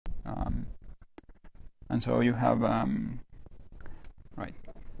And so you have right.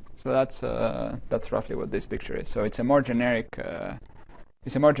 So that's roughly what this picture is. So it's a more generic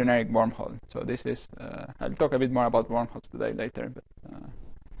wormhole. So this is I'll talk a bit more about wormholes today later, but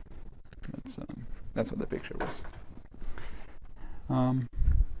that's what the picture was. Can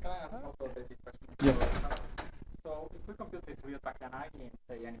I ask also a basic question? Yes. So if we compute this with Bakianagi in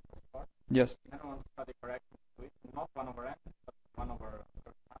say n equals 4, yes. then we want to study correction to it, not 1 over n, but 1 over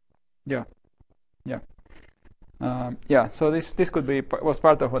yeah. Yeah, so this could be was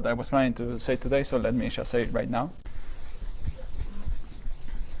part of what I was planning to say today, so let me just say it right now.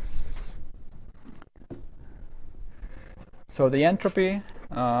 So the entropy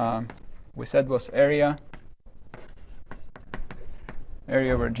we said was area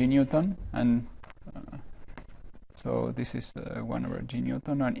over g Newton, and so this is 1 over g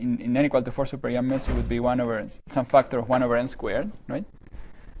Newton, and in n equal to 4 super Young-Mills it would be 1 over some factor of 1 over n squared, right?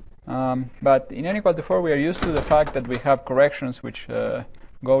 But in n equal to 4 we are used to the fact that we have corrections which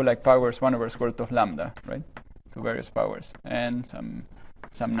go like powers 1 over square root of lambda, right, to various powers, and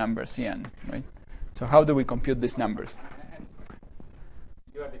some number cn, right? So how do we compute these numbers?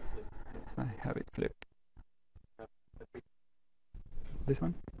 You have it flipped. I have it flipped. This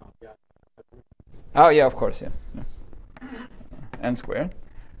one? No, yeah. Oh, yeah, of course, yeah. N squared.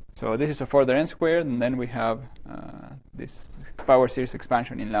 So this is a further n squared, and then we have this power series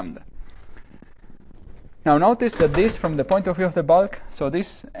expansion in lambda. Now notice that this, from the point of view of the bulk, so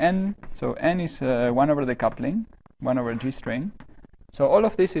this n, so n is 1 over the coupling, 1 over g string. So all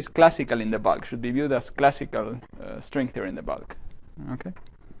of this is classical in the bulk, should be viewed as classical string theory in the bulk. Okay.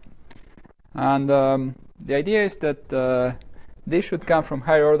 And the idea is that this should come from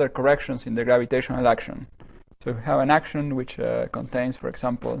higher order corrections in the gravitational action. So we have an action which contains, for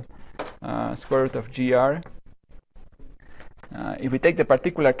example, square root of gr. If we take the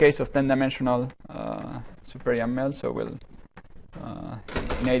particular case of 10-dimensional super Young-Mills, so we'll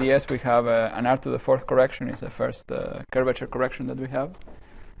in ADS we have an r to the 4th correction is the first curvature correction that we have.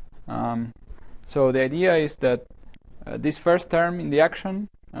 So the idea is that this first term in the action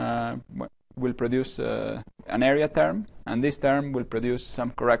will produce an area term, and this term will produce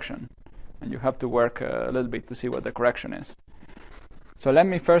some correction. And you have to work a little bit to see what the correction is. So let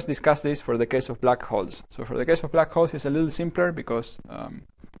me first discuss this for the case of black holes. So for the case of black holes, it's a little simpler because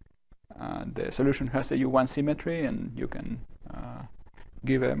the solution has a U1 symmetry, and you can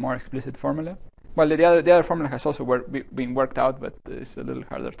give a more explicit formula. Well, the other formula has also been worked out, but it's a little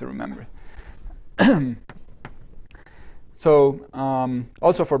harder to remember. So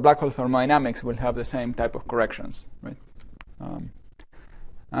also for black hole thermodynamics, we'll have the same type of corrections, right?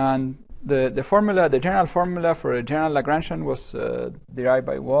 And the formula, the general formula for a general Lagrangian was derived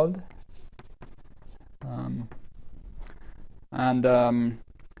by Wald. And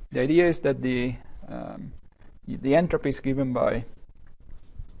the idea is that the entropy is given by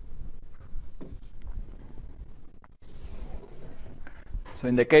so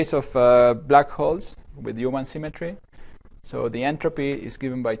in the case of black holes with U1 symmetry, so the entropy is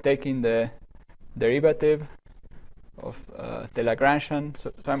given by taking the derivative of the Lagrangian.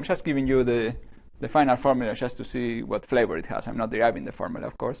 So I'm just giving you the final formula just to see what flavor it has. I'm not deriving the formula,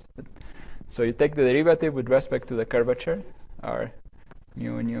 of course. But so you take the derivative with respect to the curvature, r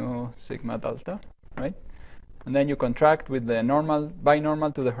mu nu sigma delta, right? And then you contract with the normal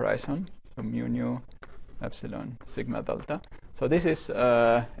binormal to the horizon, so mu nu epsilon sigma delta. So this is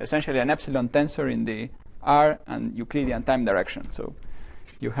essentially an epsilon tensor in the r and Euclidean time direction. So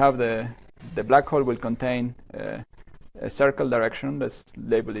you have the black hole will contain a circle direction. Let's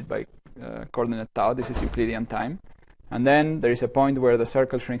label it by coordinate tau. This is Euclidean time. And then there is a point where the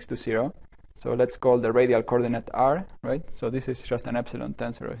circle shrinks to 0. So let's call the radial coordinate r, right? So this is just an epsilon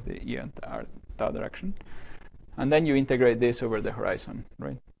tensor of the e and r tau direction. And then you integrate this over the horizon,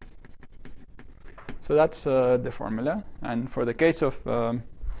 right? So that's the formula. And for the case of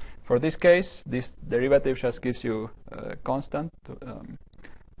for this case, this derivative just gives you a constant.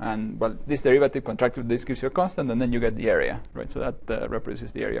 And well, this derivative contracted with this gives you a constant, and then you get the area, right? So that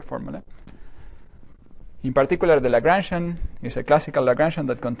reproduces the area formula. In particular, the Lagrangian is a classical Lagrangian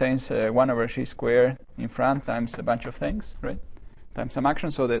that contains 1 over g squared in front times a bunch of things, right? Times some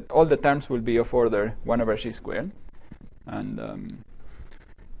action, so that all the terms will be of order 1 over g squared. And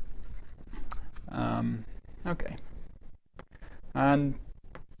okay. And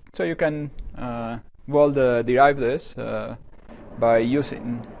so you can derive this by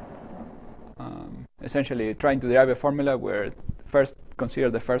using essentially trying to derive a formula where first consider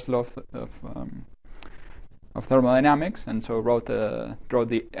the first law of thermodynamics, and so wrote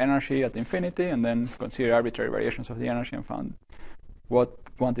the energy at infinity, and then consider arbitrary variations of the energy and found what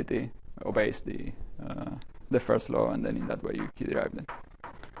quantity obeys the the first law, and then in that way you derived it.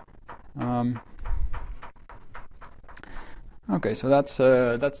 Okay, so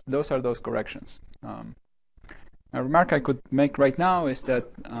those are those corrections. A remark I could make right now is that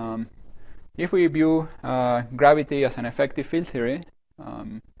if we view gravity as an effective field theory,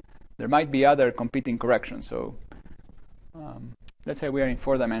 there might be other competing corrections. So let's say we are in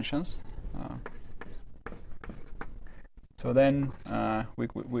 4 dimensions. So then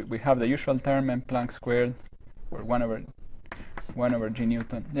we have the usual term m Planck squared, or 1 over g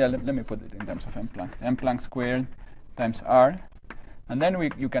Newton. Yeah, let me put it in terms of m Planck squared times r, and then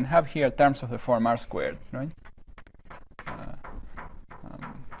you can have here terms of the form r squared, right?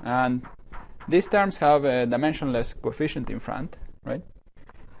 And these terms have a dimensionless coefficient in front, right?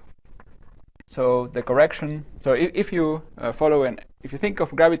 So the correction. So if you if you think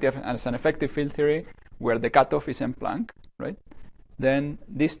of gravity as an effective field theory where the cutoff is m Planck, right? Then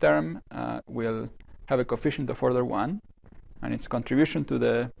this term will have a coefficient of order 1, and its contribution to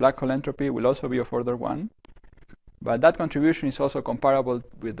the black hole entropy will also be of order 1. But that contribution is also comparable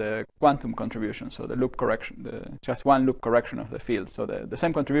with the quantum contribution, so the loop correction, just one loop correction of the field. So the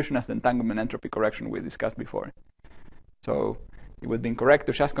same contribution as the entanglement entropy correction we discussed before. So it would be incorrect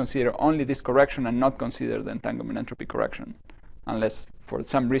to just consider only this correction and not consider the entanglement entropy correction, unless for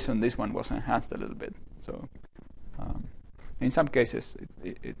some reason this one was enhanced a little bit. So in some cases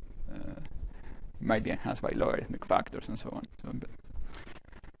it might be enhanced by logarithmic factors and so on.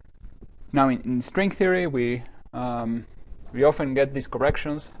 Now in string theory we often get these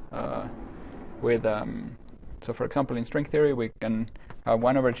corrections with so for example in string theory we can have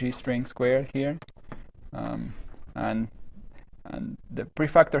 1 over g string squared here, and the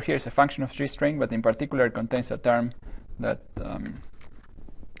prefactor here is a function of g string, but in particular it contains a term that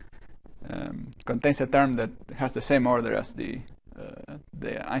has the same order as the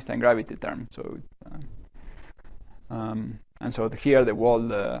Einstein gravity term. So and so here the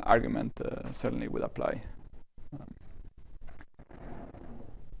wall argument certainly would apply.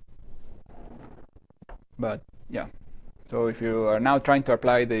 But yeah, so if you are now trying to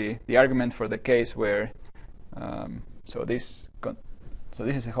apply the argument for the case where so this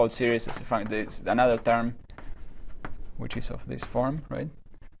is a whole series. There's another term which is of this form, right?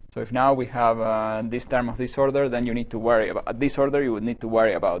 So if now we have this term of this order, then you need to worry about at this order. You would need to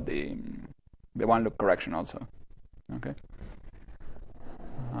worry about the one loop correction also. Okay.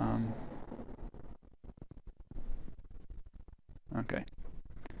 Okay.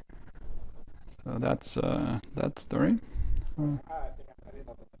 So that's that story. No.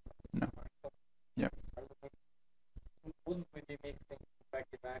 Yeah. Wouldn't we be mixing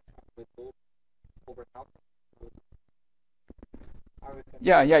effective action with loop over counting?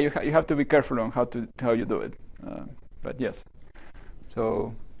 Yeah. You have to be careful on how you do it. But yes.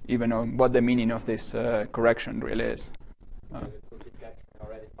 So even on what the meaning of this correction really is.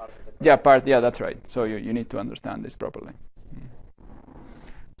 Yeah, that's right. So you need to understand this properly.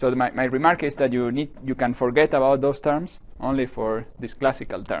 So my remark is that you can forget about those terms only for these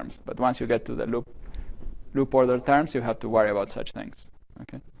classical terms. But once you get to the loop order terms, you have to worry about such things.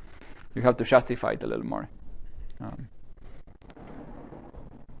 Okay, you have to justify it a little more.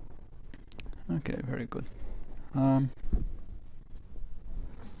 Okay, very good. So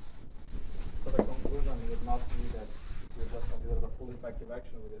the conclusion would not be that you just consider the full effective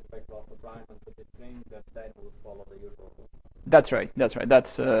action with respect to alpha prime and to the string, that then would follow the usual rule. That's right. That's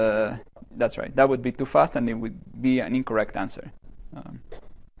right. That would be too fast, and it would be an incorrect answer.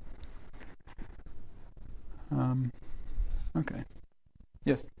 Okay.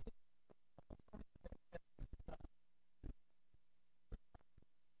 Yes.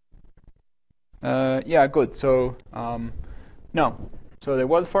 Yeah. Good. So no. So the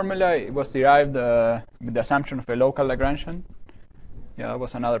world formula was derived with the assumption of a local Lagrangian. Yeah, that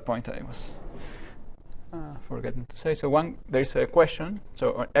was another point I was forgetting to say. So there's a question.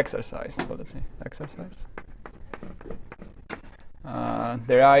 So exercise. So let's see. Exercise.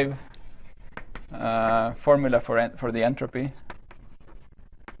 Derive formula for the entropy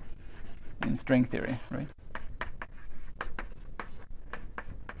in string theory, right?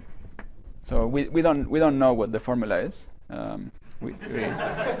 So we don't know what the formula is.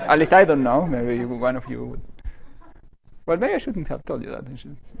 At least I don't know. Maybe one of you would. Well, maybe I shouldn't have told you that.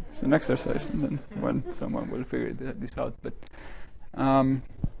 It's an exercise, and then when someone will figure this out. But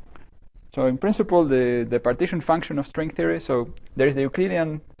so in principle, the partition function of string theory. So there is the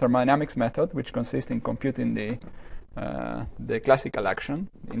Euclidean thermodynamics method, which consists in computing the classical action.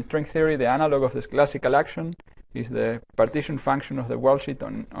 In string theory, the analog of this classical action is the partition function of the worldsheet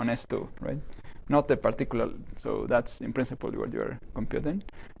on S2, right? Not the particular. So that's in principle what you're computing,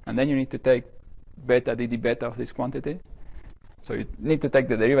 and then you need to take beta dd beta of this quantity. So you need to take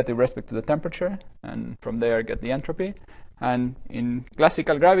the derivative with respect to the temperature, and from there get the entropy. And in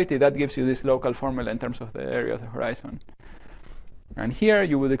classical gravity, that gives you this local formula in terms of the area of the horizon. And here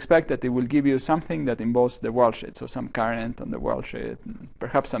you would expect that it will give you something that involves the worldsheet, so some current on the worldsheet,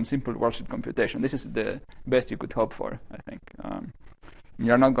 perhaps some simple worldsheet computation. This is the best you could hope for, I think.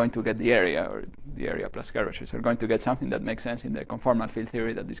 You're not going to get the area or the area plus curvature. So you're going to get something that makes sense in the conformal field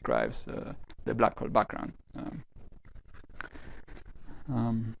theory that describes the black hole background.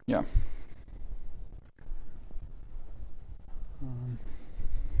 Yeah.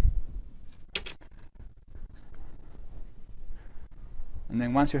 And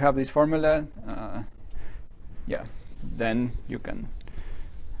then once you have this formula, yeah, then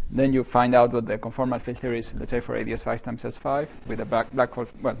you find out what the conformal field theory is, let's say for ADS 5 times S5 with a black hole,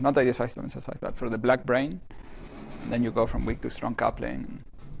 well, not ADS 5 times S5, but for the black brane. And then you go from weak to strong coupling and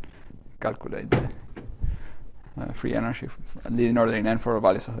calculate the free energy leading order in n for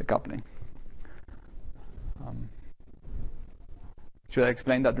values of the coupling. Should I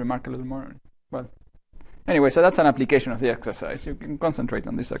explain that remark a little more? Well, anyway, so that's an application of the exercise. You can concentrate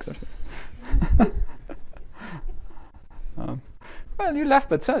on this exercise. Well, you laugh,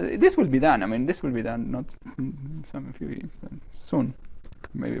 but this will be done. I mean, this will be done not in some few years, but soon,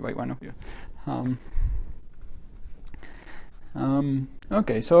 maybe by one of you.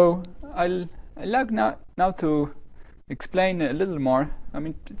 Okay, so I'd like now to explain a little more. I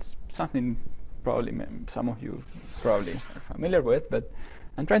mean, it's something probably some of you probably are familiar with, but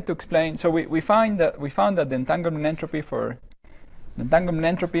I'm trying to explain. So we found that the entanglement entropy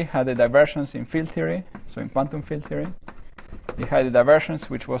had a divergence in field theory, so in quantum field theory. It had a divergence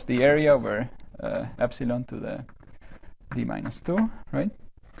which was the area over epsilon to the d minus 2, right?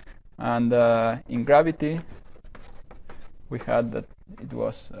 And in gravity, we had that it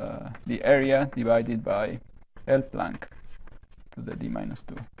was the area divided by L Planck to the d minus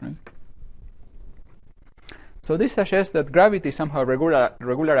 2, right? So this suggests that gravity somehow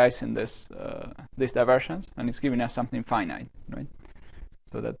regularizing this divergence, and it's giving us something finite, right?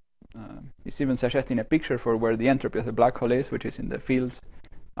 So that it's even suggesting a picture for where the entropy of the black hole is, which is in the fields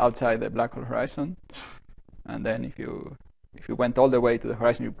outside the black hole horizon. And then if you went all the way to the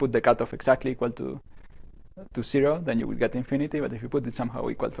horizon, you put the cutoff exactly equal to 0, then you would get infinity. But if you put it somehow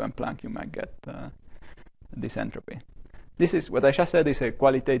equal to m Planck, you might get this entropy. This is what I just said is a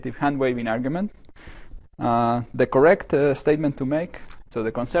qualitative hand-waving argument. The correct statement to make, so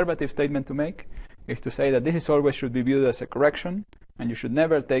the conservative statement to make, is to say that this always should be viewed as a correction, and you should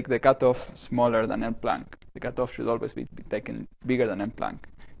never take the cutoff smaller than m Planck. The cutoff should always be taken bigger than m Planck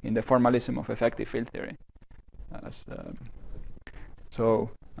in the formalism of effective field theory. So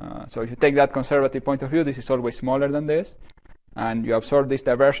if you take that conservative point of view, this is always smaller than this, and you absorb this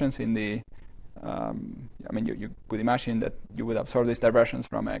divergence in the I mean, you could imagine that you would absorb this divergence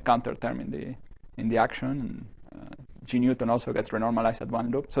from a counter term in the action. G Newton also gets renormalized at one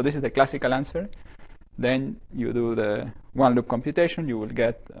loop. So this is the classical answer. Then you do the one loop computation. You will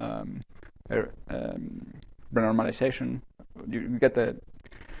get renormalization.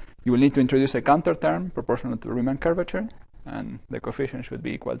 You will need to introduce a counter term proportional to Riemann curvature, and the coefficient should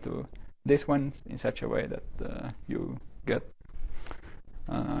be equal to this one in such a way that you get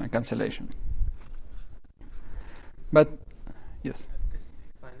cancellation. But yes.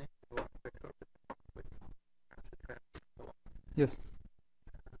 Yes.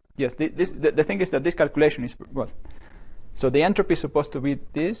 Yes. The thing is that this calculation is well. So the entropy is supposed to be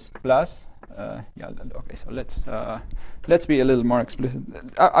this plus. Yeah. Okay. So let's be a little more explicit.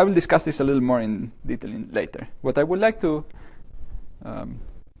 I will discuss this a little more in detail later. What I would like to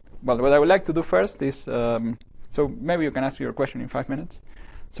do first is so maybe you can ask your question in 5 minutes.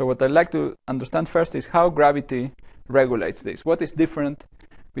 So what I'd like to understand first is how gravity regulates this. What is different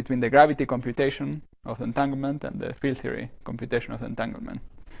between the gravity computation of entanglement and the field theory computation of entanglement?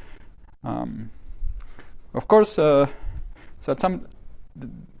 Of course, so at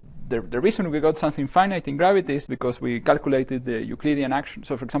the reason we got something finite in gravity is because we calculated the Euclidean action.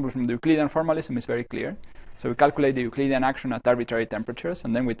 So, for example, from the Euclidean formalism, it's very clear. So we calculate the Euclidean action at arbitrary temperatures,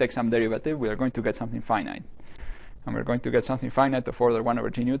 and then we take some derivative. We are going to get something finite, and we're going to get something finite of order 1 over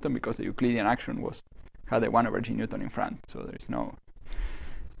G Newton because the Euclidean action had a 1 over G Newton in front. So there is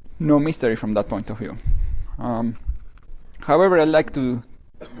no mystery from that point of view. However,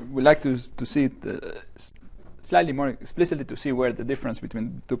 we like to see it slightly more explicitly to see where the difference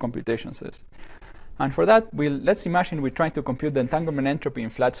between the two computations is. And for that, let's imagine we're trying to compute the entanglement entropy in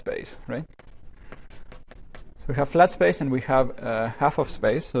flat space, right? So we have flat space and we have half of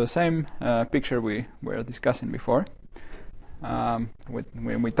space. So the same picture we were discussing before when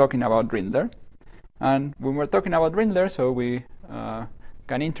we're talking about Rindler. And when we're talking about Rindler, so we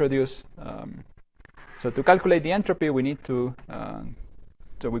can introduce, so to calculate the entropy, we need to,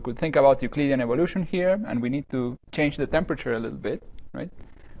 so we could think about Euclidean evolution here, and we need to change the temperature a little bit, right?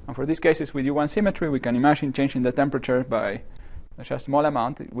 And for these cases with U1 symmetry, we can imagine changing the temperature by such a small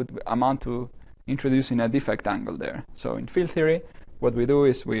amount. It would amount to introducing a defect angle there. So in field theory, what we do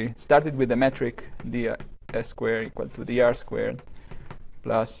is we started with the metric ds squared equal to dr squared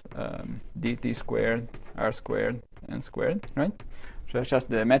plus dt squared, r squared, n squared, right? So that's just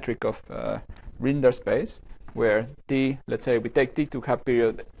the metric of Rindler space, where t, let's say we take t to have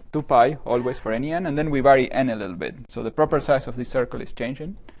period 2 pi always for any n, and then we vary n a little bit. So the proper size of this circle is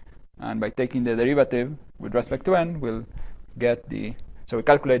changing, and by taking the derivative with respect to n, we'll get the, so we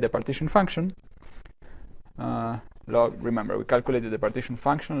calculate the partition function, remember, we calculated the partition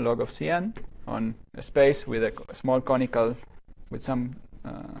function log of Cn on a space with a small conical with some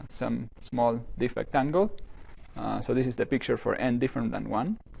small defect angle. So this is the picture for n different than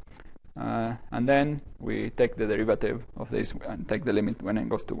 1. And then we take the derivative of this and take the limit when n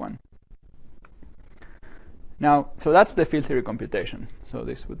goes to 1. Now, so that's the field theory computation. So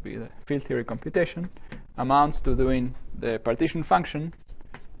this would be the field theory computation, amounts to doing the partition function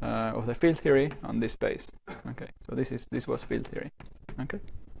of the field theory on this space. Okay, so this was field theory. Okay,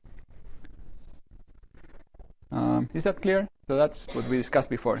 is that clear? So that's what we discussed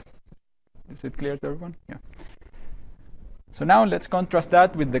before. Is it clear to everyone? Yeah. So now let's contrast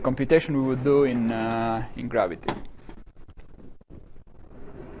that with the computation we would do in gravity.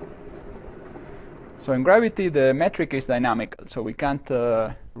 So in gravity, the metric is dynamical, so we can't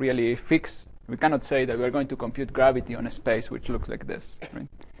really fix. We cannot say that we're going to compute gravity on a space which looks like this, right?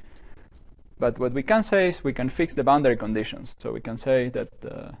 But what we can say is we can fix the boundary conditions. So we can say that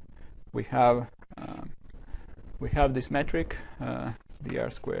we have this metric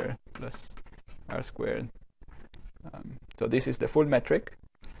dr squared plus r squared. So this is the full metric.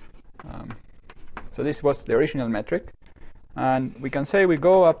 So this was the original metric. And we can say we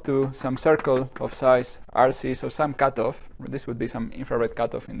go up to some circle of size RC, so some cutoff. This would be some infrared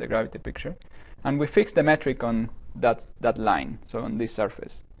cutoff in the gravity picture. And we fix the metric on that line, so on this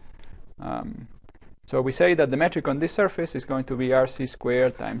surface. So we say that the metric on this surface is going to be RC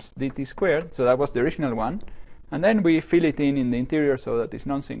squared times dt squared. So that was the original one. And then we fill it in the interior so that it's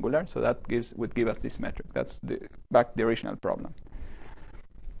non-singular. So that would give us this metric. That's back the original problem.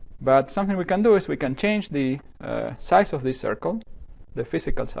 But something we can do is we can change the size of this circle, the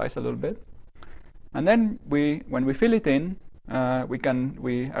physical size a little bit. And then when we fill it in,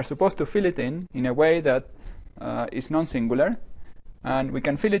 we are supposed to fill it in a way that is non-singular. And we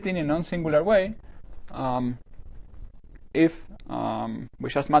can fill it in a non-singular way if we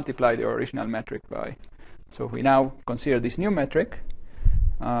just multiply the original metric by. So if we now consider this new metric,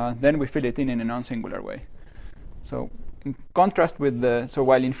 then we fill it in a non-singular way. So in contrast with so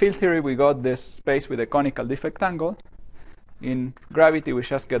while in field theory we got this space with a conical defect angle, in gravity we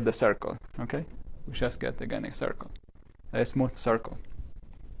just get the circle. Okay, we just get again a circle, a smooth circle.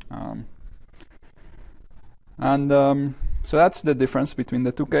 So that's the difference between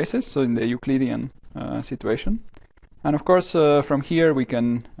the two cases. So in the Euclidean situation, and of course from here we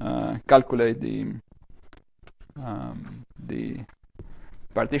can calculate the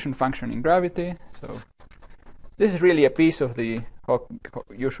partition function in gravity. So this is really a piece of the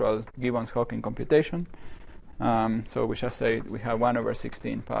usual Gibbons-Hawking computation. So we just say we have 1 over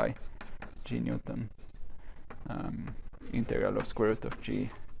 16 pi g Newton integral of square root of g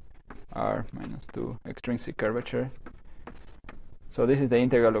r minus 2 extrinsic curvature. So this is the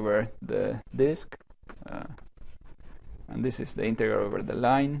integral over the disk, and this is the integral over the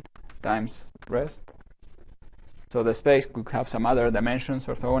line times rest. So the space could have some other dimensions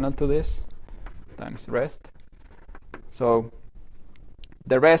orthogonal to this times rest. So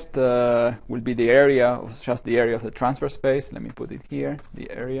the rest will be the area, just the area of the transfer space. Let me put it here, the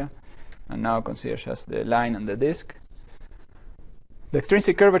area. And now consider just the line and the disk. The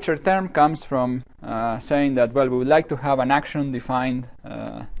extrinsic curvature term comes from saying that, well, we would like to have an action defined.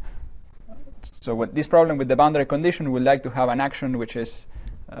 So with this problem with the boundary condition, we would like to have an action which is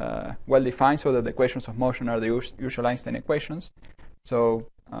well defined so that the equations of motion are the usual Einstein equations. So,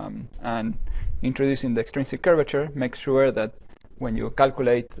 and introducing the extrinsic curvature makes sure that when you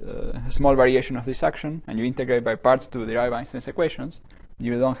calculate a small variation of this action and you integrate by parts to derive Einstein's equations,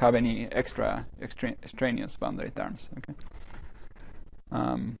 you don't have any extra extraneous boundary terms. Okay.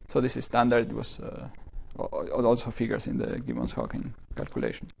 So this is standard. It was also figures in the Gibbons-Hawking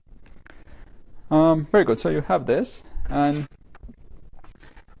calculation. Very good. So you have this, and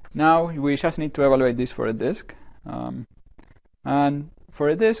now we just need to evaluate this for a disk. And for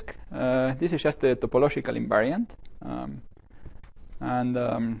a disk, this is just the topological invariant.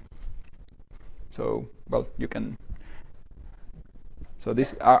 So, well, you can. So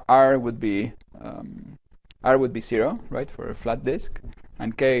this R would be 0, right, for a flat disk,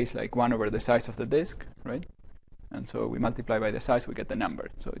 and K is like 1 over the size of the disk, right? And so we multiply by the size, we get the number.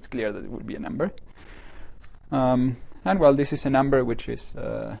 So it's clear that it would be a number. And well, this is a number which is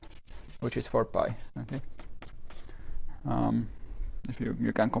 4 pi. Okay. If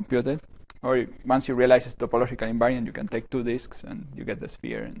you can compute it, or once you realize it's topological invariant, you can take 2 disks and you get the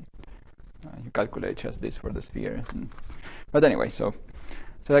sphere, and you calculate just this for the sphere. But anyway, so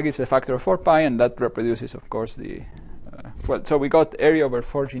that gives a factor of 4 pi, and that reproduces, of course, the well. So we got area over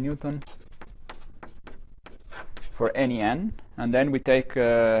 4g Newton for any n, and then we take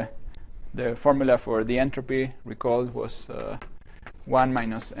the formula for the entropy. Recall was 1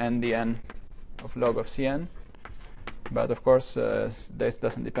 minus n dn of log of Cn. But of course, this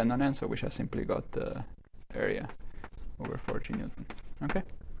doesn't depend on n, so we just simply got area over 4g Newton. Okay,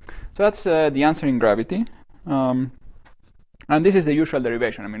 so that's the answer in gravity. And this is the usual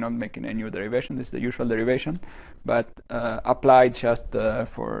derivation. I mean, not making a new derivation. This is the usual derivation, but applied just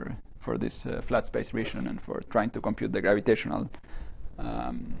for this flat space region and for trying to compute the gravitational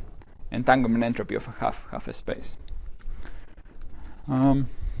entanglement entropy of half a space.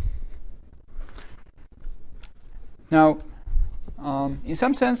 Now, in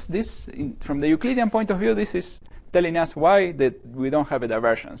some sense, from the Euclidean point of view, this is telling us why that we don't have a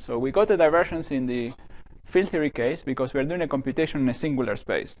divergence. So we got a divergence in the field theory case because we're doing a computation in a singular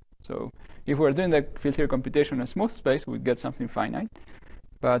space. So if we're doing the field theory computation in a smooth space, we'd get something finite.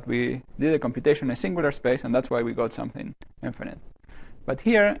 But we did a computation in a singular space, and that's why we got something infinite. But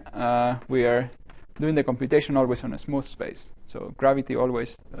here, we are doing the computation always on a smooth space. So gravity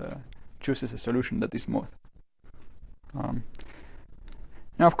always chooses a solution that is smooth.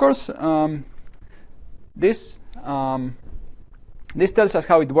 Now, of course, this tells us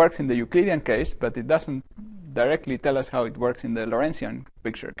how it works in the Euclidean case, but it doesn't directly tell us how it works in the Lorentzian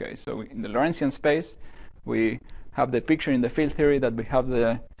picture case. So in the Lorentzian space, we have the picture in the field theory that we have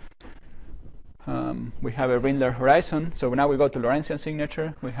a Rindler horizon. So now we go to Lorentzian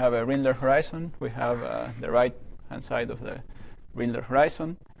signature. We have a Rindler horizon. We have the right-hand side of the Rindler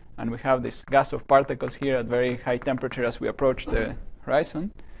horizon. And we have this gas of particles here at very high temperature as we approach the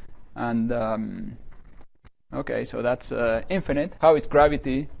horizon. And okay, so that's infinite. How is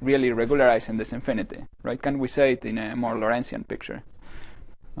gravity really regularizing this infinity, right? Can we say it in a more Lorentzian picture?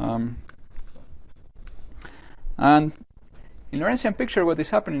 And in Lorentzian picture, what is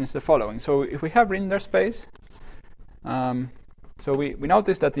happening is the following. So if we have Rindler space, so we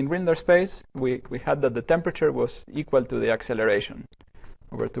noticed that in Rindler space, we had that the temperature was equal to the acceleration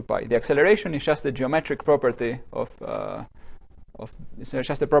over 2 pi. The acceleration is just the geometric property it's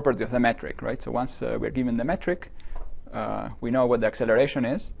just a property of the metric, right? So once we're given the metric, we know what the acceleration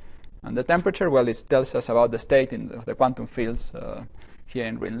is. And the temperature, well, it tells us about the state of the quantum fields here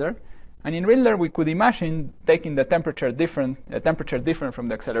in Rindler. And in Rindler, we could imagine taking the temperature different from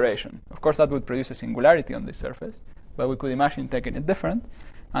the acceleration. Of course, that would produce a singularity on this surface, but we could imagine taking it different.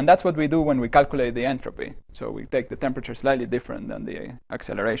 And that's what we do when we calculate the entropy. So we take the temperature slightly different than the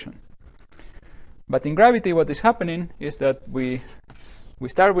acceleration. But in gravity, what is happening is that we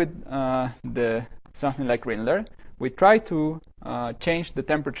start with something like Rindler. We try to change the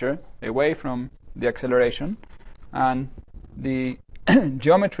temperature away from the acceleration, and the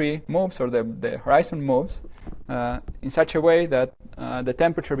geometry moves, or the horizon moves, in such a way that the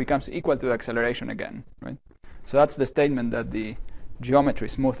temperature becomes equal to the acceleration again, right? So that's the statement that the geometry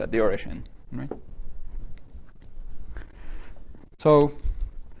is smooth at the origin, right? So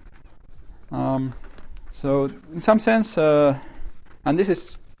in some sense, and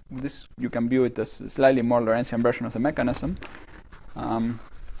this you can view it as a slightly more Lorentzian version of the mechanism,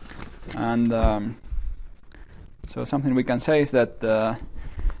 so something we can say is that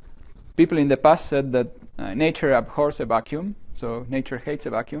people in the past said that nature abhors a vacuum, so nature hates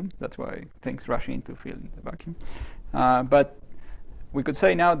a vacuum. That's why things rush into field in the vacuum. But we could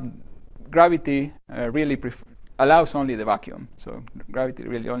say now gravity really allows only the vacuum. So gravity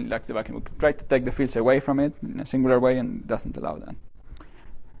really only likes the vacuum. We could try to take the fields away from it in a singular way, and it doesn't allow that.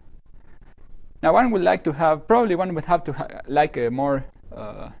 Now, one would have to like a more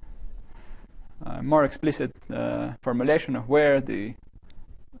explicit formulation of where the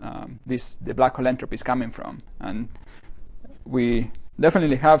black hole entropy is coming from. And we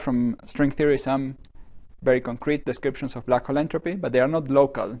definitely have from string theory some very concrete descriptions of black hole entropy, but they are not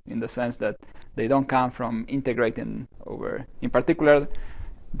local in the sense that they don't come from integrating over. In particular,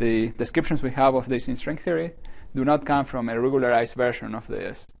 the descriptions we have of this in string theory, do not come from a regularized version of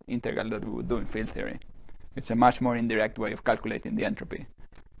the integral that we would do in field theory. It's a much more indirect way of calculating the entropy.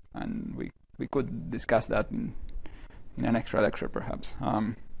 And we could discuss that in an extra lecture, perhaps,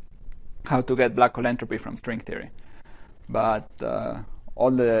 how to get black hole entropy from string theory. But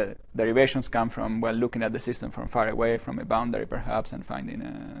all the derivations come from, well, looking at the system from far away, from a boundary, perhaps, and finding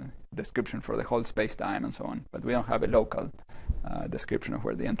a description for the whole space-time and so on. But we don't have a local description of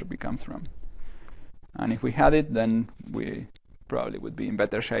where the entropy comes from. And if we had it, then we probably would be in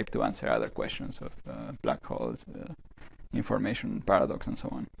better shape to answer other questions of black holes, information paradox, and so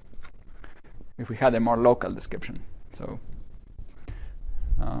on, if we had a more local description. So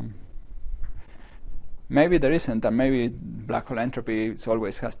maybe there isn't, and maybe black hole entropy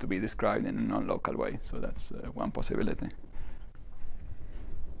always has to be described in a non-local way. So that's one possibility.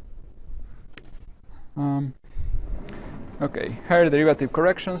 Okay, higher derivative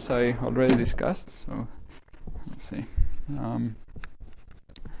corrections I already discussed. So let's see.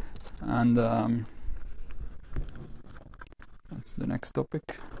 That's the next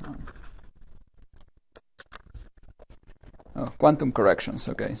topic. Quantum corrections.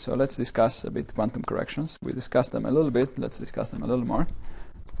 Okay, so let's discuss a bit quantum corrections. We discussed them a little bit. Let's discuss them a little more.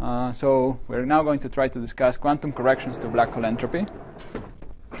 So we're now going to try to discuss quantum corrections to black hole entropy.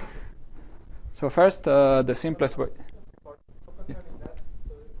 So first, the simplest way. That,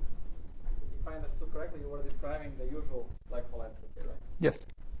 so if I understood correctly, you were describing the usual black hole entropy, right? Yes.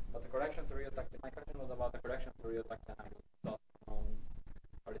 But the correction to my question was about the correction to Ryota-Takayama.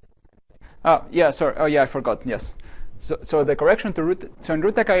 Yeah, sorry. Oh, yeah, I forgot. Yes. So the correction to in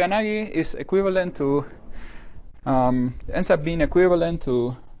Ryota-Kayanagi is equivalent to ends up being equivalent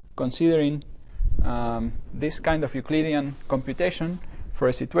to considering this kind of Euclidean computation for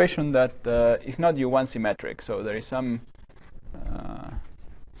a situation that is not U1 symmetric. So there is some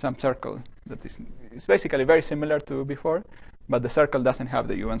circle that is basically very similar to before, but the circle doesn't have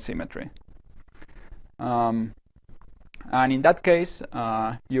the U1 symmetry. And in that case,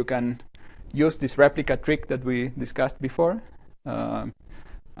 you can use this replica trick that we discussed before,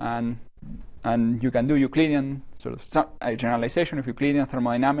 and you can do Euclidean a generalization of Euclidean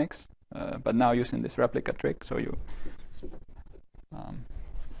thermodynamics, but now using this replica trick. So you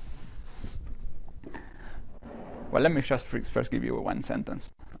well, let me just first give you one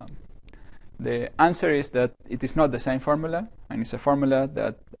sentence. The answer is that it is not the same formula, and it's a formula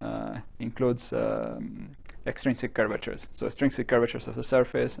that includes extrinsic curvatures. So extrinsic curvatures of the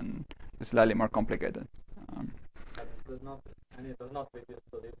surface, and it's slightly more complicated. It does not reduce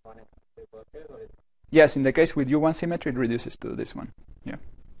to this one in the case, or yes, in the case with U1 symmetry, it reduces to this one. Yeah.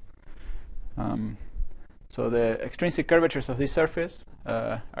 So the extrinsic curvatures of this surface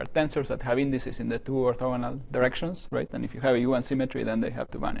are tensors that have indices in the two orthogonal directions, right? And if you have a U1 symmetry, then they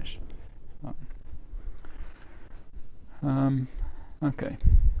have to vanish. Okay.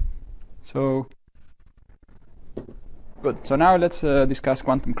 So good. So now let's discuss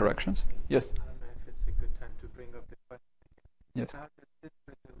quantum corrections. Yes. I don't know if it's a good time to bring up the question. Yes. How does this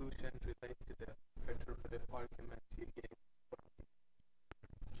resolution relate to the interpretive argument you gave?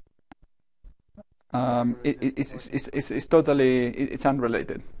 It's totally it's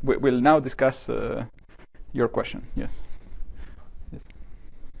unrelated. We'll now discuss your question. Yes. Yes.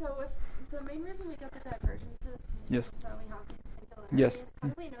 So if the main reason we get the divergences yes. is that we have these singularities, yes. how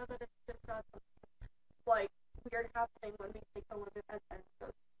do we know that it's just not like weird happening when we take the limit as n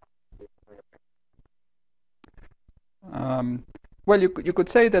goes? Well, you could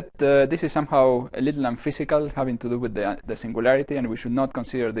say that this is somehow a little unphysical, having to do with the singularity, and we should not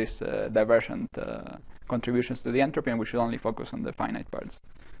consider these divergent contributions to the entropy, and we should only focus on the finite parts.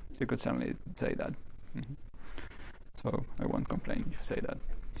 So you could certainly say that. Mm-hmm. So I won't complain if you say that.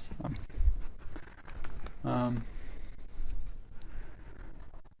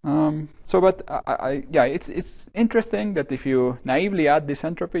 But it's interesting that if you naively add this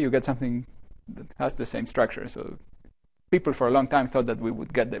entropy, you get something that has the same structure. So people for a long time thought that we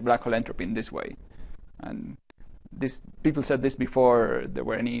would get the black hole entropy in this way, and people said this before there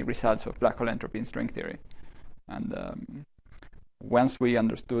were any results of black hole entropy in string theory. And once we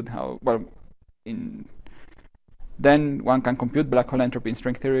understood then one can compute black hole entropy in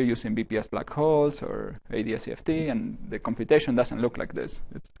string theory using BPS black holes or ADS-CFT, and the computation doesn't look like this.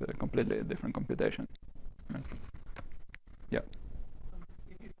 It's a completely different computation. Right? Yeah.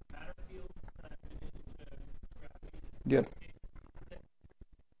 Yes.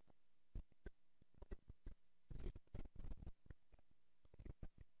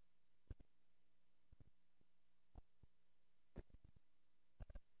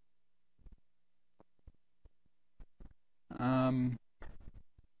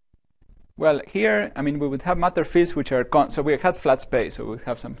 well, here, I mean, we would have matter fields which are so we had flat space, so we would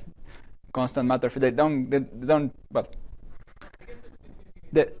have some constant matter field. They don't. Well, I guess it's confusing.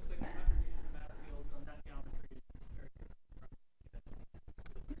 The, It looks like the contribution of matter fields on that geometry is very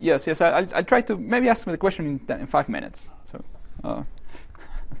different. yes. I'll try to maybe ask me the question in 5 minutes. So.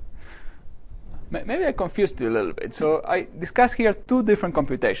 Maybe I confused you a little bit. So I discuss here 2 different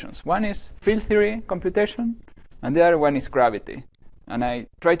computations. One is field theory computation, and the other one is gravity. And I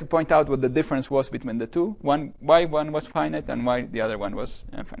try to point out what the difference was between the two. Why one was finite and why the other one was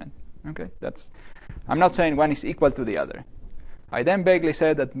infinite. Okay, I'm not saying one is equal to the other. I then vaguely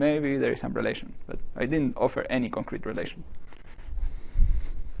said that maybe there is some relation, but I didn't offer any concrete relation.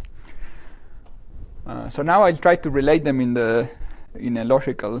 So now I'll try to relate them in a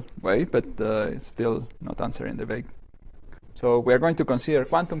logical way, but it's still not answering the vague. So we are going to consider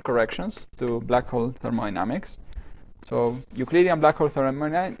quantum corrections to black hole thermodynamics. So Euclidean black hole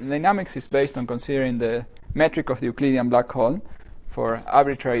thermodynamics is based on considering the metric of the Euclidean black hole for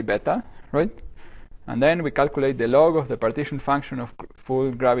arbitrary beta, right? And then we calculate the log of the partition function of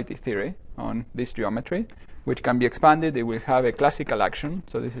full gravity theory on this geometry, which can be expanded. It will have a classical action.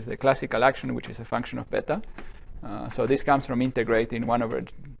 So this is the classical action, which is a function of beta. So this comes from integrating 1 over,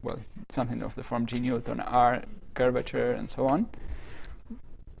 well, something of the form G Newton R curvature and so on.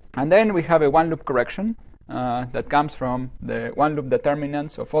 And then we have a one-loop correction that comes from the one-loop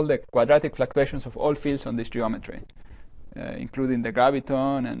determinants of all the quadratic fluctuations of all fields on this geometry, including the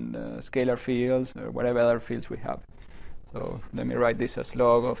graviton and scalar fields or whatever other fields we have. So let me write this as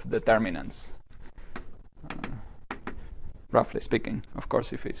log of determinants. Roughly speaking, of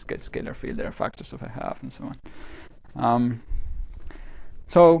course, if it's scalar field, there are factors of a half and so on.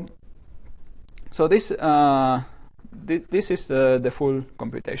 So this this is the full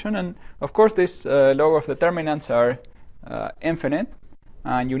computation, and of course, this log of determinants are infinite,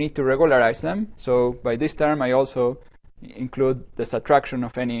 and you need to regularize them. So by this term, I also include the subtraction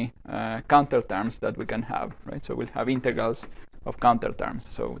of any counter terms that we can have, right? So we'll have integrals of counter terms.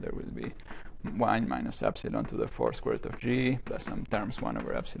 So there will be 1 minus epsilon to the 4 square root of g plus some terms 1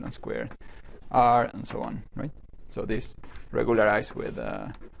 over epsilon squared r and so on, right? So this regularized with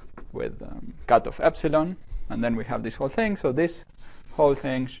cut of epsilon, and then we have this whole thing. So this whole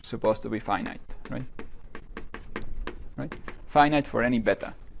thing is supposed to be finite, right? Right? Finite for any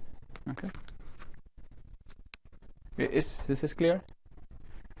beta. Okay. Is this clear?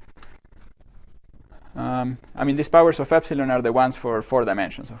 I mean, these powers of epsilon are the ones for 4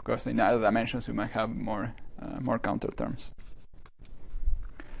 dimensions. Of course, in other dimensions, we might have more counter terms.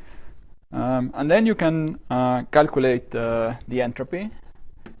 And then you can calculate the entropy.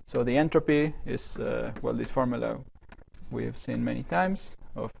 So the entropy is, well, this formula we have seen many times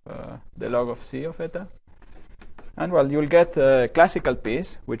of the log of C of eta. And, well, you'll get a classical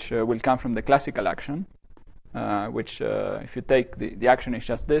piece, which will come from the classical action. Which, if you take the action is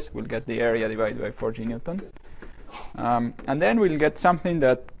just this, we'll get the area divided by 4g Newton. And then we'll get something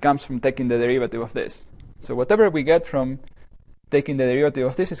that comes from taking the derivative of this. So whatever we get from taking the derivative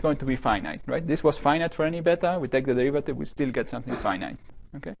of this is going to be finite, right? This was finite for any beta. We take the derivative, we still get something finite.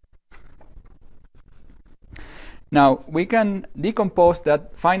 Okay. Now, we can decompose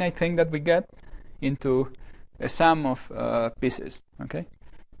that finite thing that we get into a sum of pieces, okay?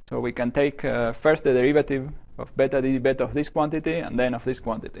 So we can take first the derivative of beta d beta of this quantity and then of this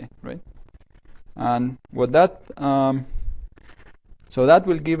quantity, right? And what that, so that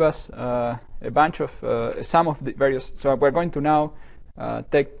will give us a bunch of, a sum of the various, so we're going to now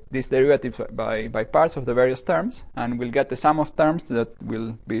take these derivatives by parts of the various terms, and we'll get the sum of terms that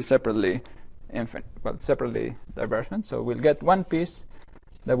will be separately infinite, well, separately divergent. So we'll get one piece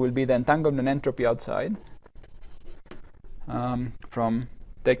that will be the entanglement entropy outside from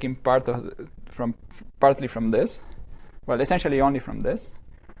taking partly from this, well, essentially only from this.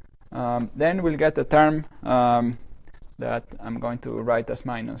 Then we'll get a term that I'm going to write as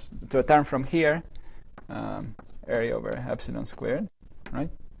minus, so a term from here, area over epsilon squared, right?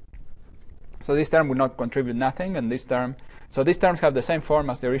 So this term will not contribute nothing, and this term, so these terms have the same form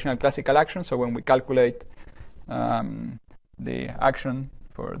as the original classical action. So when we calculate the action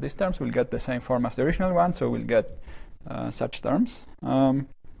for these terms, we'll get the same form as the original one. So we'll get such terms. And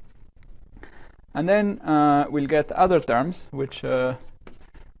then we'll get other terms, which are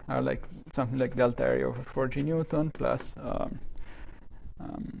like something like delta area over 4g Newton plus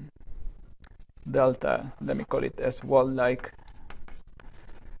delta, let me call it as wall-like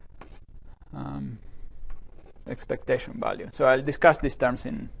expectation value. So I'll discuss these terms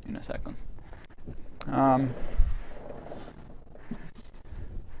in a second.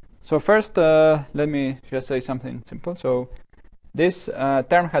 So first, let me just say something simple. So this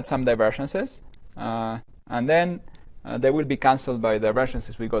term had some divergences, and then they will be cancelled by the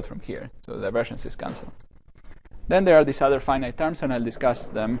divergences we got from here. So the divergences cancel. Then there are these other finite terms, and I'll discuss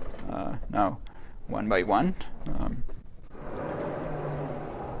them now one by one.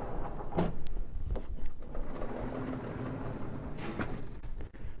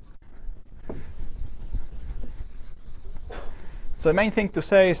 So the main thing to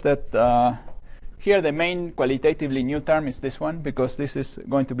say is that here the main qualitatively new term is this one, because this is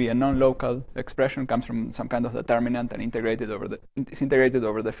going to be a non-local expression, comes from some kind of determinant and is integrated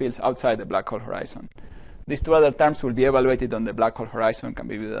over the fields outside the black hole horizon. These two other terms will be evaluated on the black hole horizon, can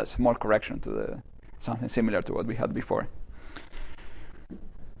be with a small correction to something similar to what we had before.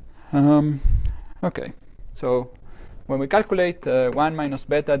 Okay, so when we calculate 1 minus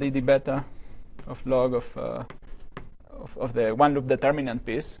beta dd beta of log of the one loop determinant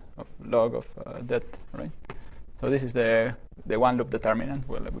piece of log of that, right? So this is the one loop determinant.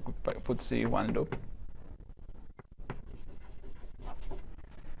 Well, we could put C one loop.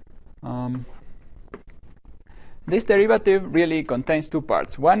 This derivative really contains two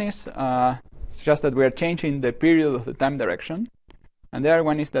parts. One is it's just that we are changing the period of the time direction, and the other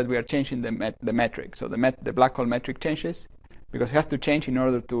one is that we are changing the metric. So the black hole metric changes because it has to change in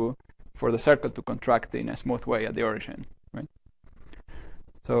order for the circle to contract in a smooth way at the origin, right?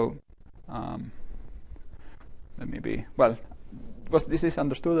 So let me be, well, was this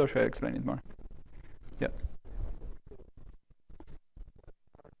understood, or should I explain it more? Yeah.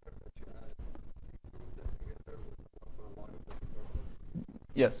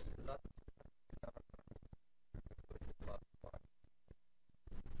 Yes.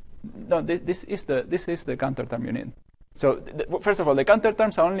 No, this is the counter term you need. So first of all, the counter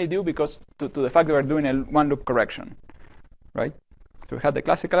terms are only due because to the fact that we're doing a one loop correction, right? So we have the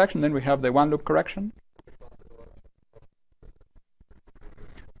classical action, then we have the one loop correction.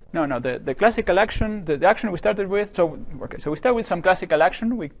 No, the classical action, the action we started with. So okay, so we start with some classical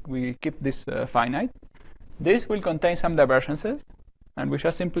action. We keep this finite. This will contain some divergences, and we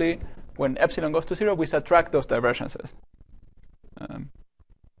just simply, when epsilon goes to 0, we subtract those divergences.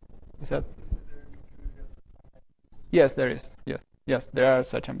 Is that? Yes, there is. Yes, there are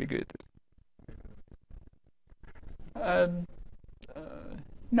such ambiguities.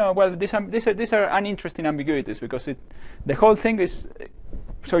 No, well, these are uninteresting ambiguities because the whole thing is.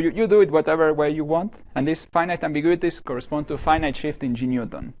 So you do it whatever way you want, and these finite ambiguities correspond to finite shift in G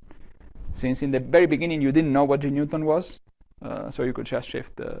Newton. Since in the very beginning you didn't know what G Newton was, so you could just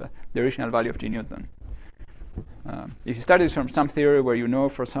shift the original value of G Newton. If you started from some theory where you know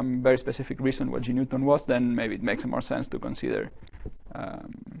for some very specific reason what G Newton was, then maybe it makes more sense to consider,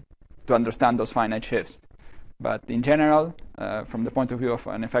 to understand those finite shifts. But in general, from the point of view of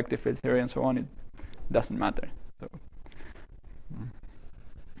an effective field theory and so on, it doesn't matter.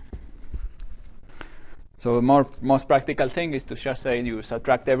 So the most practical thing is to just say you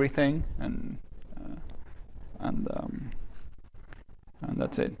subtract everything, and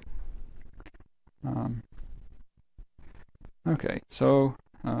that's it. Okay, so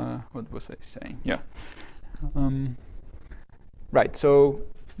what was I saying? Yeah. Right. So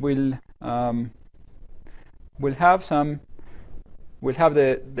we'll have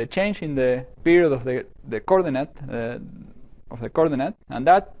the change in the period of the coordinate and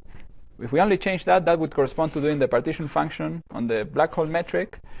that. If we only change that would correspond to doing the partition function on the black hole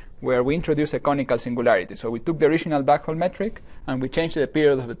metric, where we introduce a conical singularity. So we took the original black hole metric and we changed the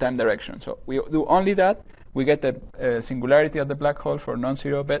period of the time direction. So we do only that. We get a singularity at the black hole for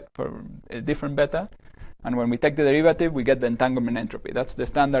non-zero for a different beta, and when we take the derivative, we get the entanglement entropy. That's the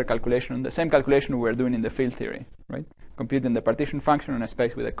standard calculation, the same calculation we were doing in the field theory, right? Computing the partition function on a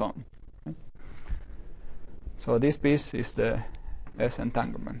space with a cone. Right? So this piece is the S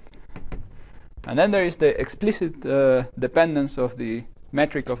entanglement. And then there is the explicit dependence of the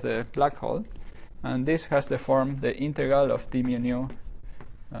metric of the black hole, and this has the form the integral of d mu nu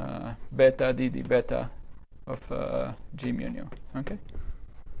beta dd beta of g mu nu. Okay.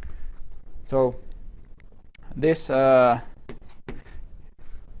 So this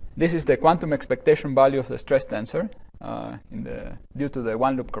is the quantum expectation value of the stress tensor due to the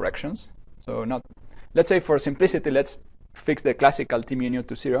one loop corrections. So let's say for simplicity, let's fix the classical t mu nu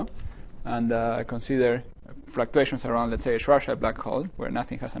to 0 and consider fluctuations around, let's say, a Schwarzschild black hole where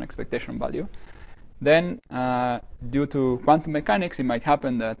nothing has an expectation value. Then, due to quantum mechanics, it might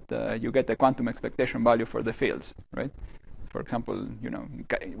happen that you get a quantum expectation value for the fields, right? For example,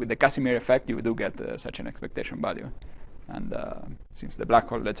 with the Casimir effect, you do get such an expectation value. And since the black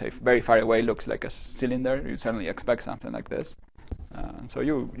hole, let's say, very far away looks like a cylinder, you certainly expect something like this. So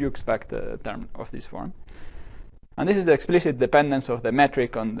you expect a term of this form. And this is the explicit dependence of the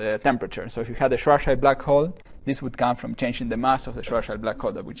metric on the temperature. So if you had a Schwarzschild black hole, this would come from changing the mass of the Schwarzschild black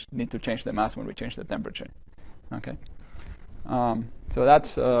hole, that we need to change the mass when we change the temperature. Okay. So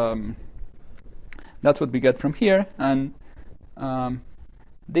that's what we get from here. And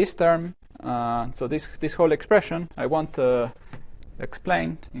this term, so this whole expression, I won't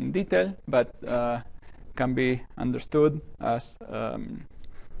explain in detail, but can be understood as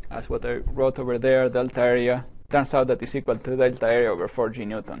what I wrote over there, delta area. Turns out that is equal to delta area over 4g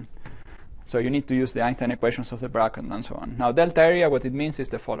Newton. So you need to use the Einstein equations of the bracket and so on. Now, delta area, what it means is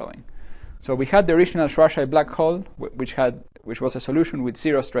the following. So we had the original Schwarzschild black hole, which was a solution with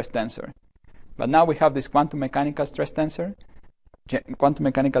 0 stress tensor. But now we have this quantum mechanical stress tensor, quantum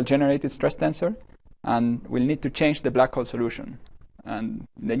mechanical generated stress tensor, and we'll need to change the black hole solution. And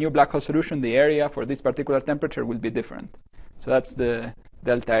the new black hole solution, the area for this particular temperature will be different. So that's the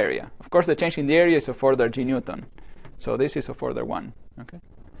delta area. Of course, the change in the area is of order g Newton. So this is of order 1. Okay.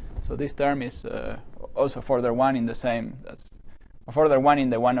 So this term is also of order 1 in the same. That's of order 1 in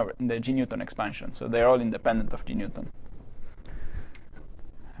the g Newton expansion. So they're all independent of g Newton.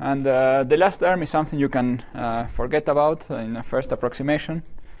 And the last term is something you can forget about in the first approximation.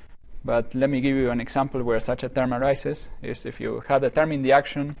 But let me give you an example where such a term arises. Is if you had a term in the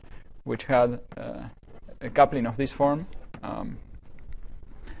action which had a coupling of this form.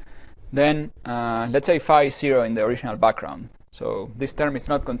 Then let's say phi is 0 in the original background. So this term is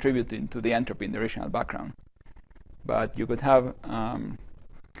not contributing to the entropy in the original background. But you could have,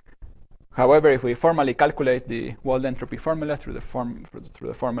 however, if we formally calculate the Wald entropy formula through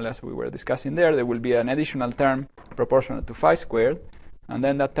the formulas we were discussing there will be an additional term proportional to phi squared. And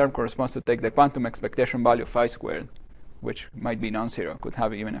then that term corresponds to take the quantum expectation value of phi squared, which might be non-zero, could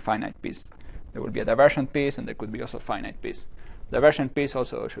have even a finite piece. There will be a divergent piece, and there could be also a finite piece. Divergent piece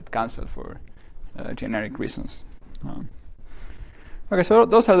also should cancel for generic reasons. Okay, so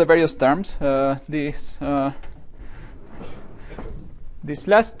those are the various terms. These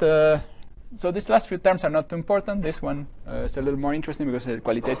last few terms are not too important. This one is a little more interesting because it's a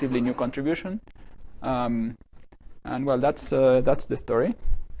qualitatively new contribution. And well, that's the story.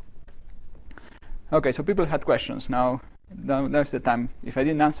 Okay, so people had questions. Now's the time. If I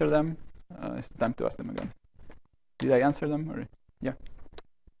didn't answer them, it's the time to ask them again. Did I answer them? Or yeah,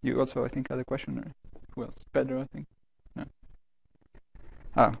 you also I think had a question. Or who else? Pedro, I think. No.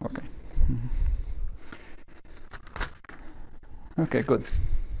 Ah, okay. Okay, good.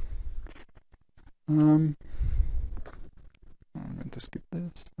 I'm going to skip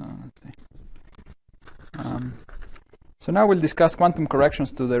this. Let's see. So now we'll discuss quantum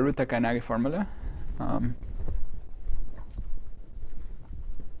corrections to the Ryu-Takayanagi formula.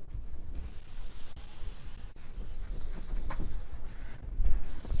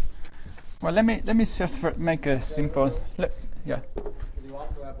 Well, let me just make a simple. Yeah. Do you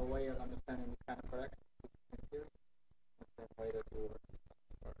also have a way of understanding this kind of correction in theory? What's the way that you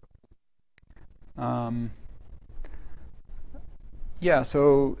Yeah.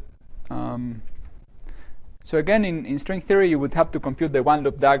 So again, in string theory, you would have to compute the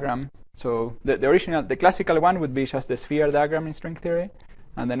one-loop diagram. So the classical one would be just the sphere diagram in string theory,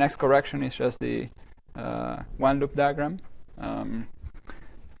 and the next correction is just the one-loop diagram.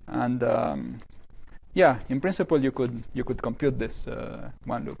 Yeah, in principle, you could compute this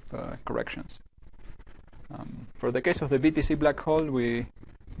one-loop corrections. For the case of the BTC black hole, we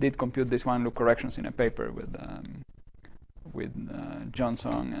did compute these one-loop corrections in a paper with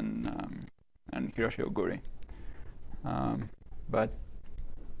Johnson and Hiroshi Oguri. But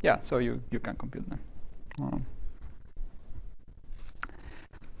yeah, so you can compute them.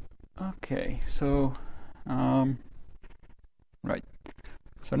 Okay, so right.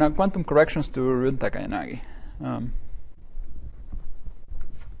 So now quantum corrections to Ryu-Takayanagi.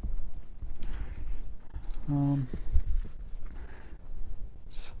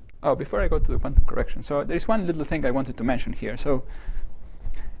 Before I go to the quantum correction, so there is one little thing I wanted to mention here. So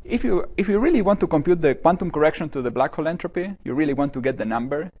if you really want to compute the quantum correction to the black hole entropy, you really want to get the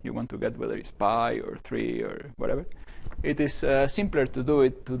number. You want to get whether it's pi or 3 or whatever. It is simpler to do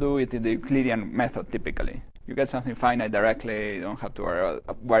it in the Euclidean method typically. You get something finite directly. You don't have to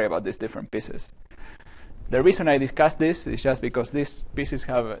worry about these different pieces. The reason I discussed this is just because this piece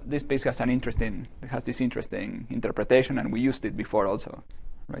has this interesting interpretation, and we used it before also,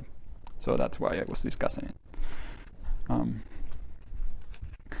 right? So that's why I was discussing it.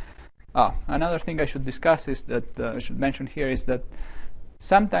 Another thing I should discuss is that I should mention here is that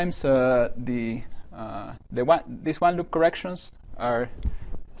sometimes these one-loop corrections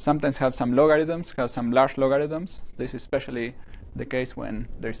sometimes have some logarithms, have some large logarithms. This is especially the case when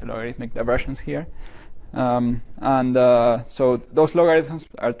there's a logarithmic divergence here. So those logarithms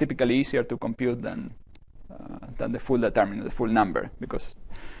are typically easier to compute than the full determinant, the full number, because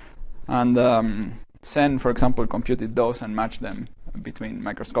Sen, for example, computed those and matched them between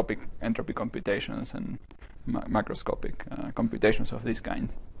microscopic entropy computations and macroscopic computations of this kind.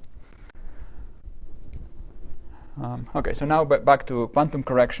 Okay, so now back to quantum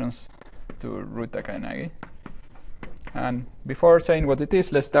corrections to root Takanagi. And before saying what it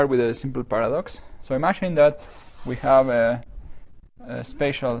is, let's start with a simple paradox. So imagine that we have a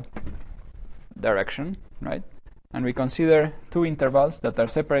spatial direction, right? And we consider two intervals that are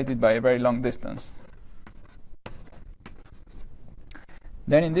separated by a very long distance.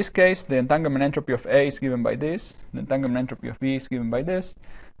 Then in this case, the entanglement entropy of A is given by this, the entanglement entropy of B is given by this,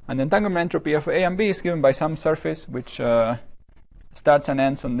 and the entanglement entropy of A and B is given by some surface which starts and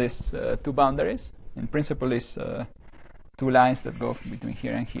ends on these two boundaries. In principle, is two lines that go between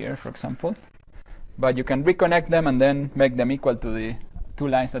here and here, for example. But you can reconnect them and then make them equal to the two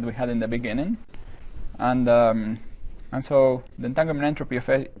lines that we had in the beginning. And so the entanglement entropy of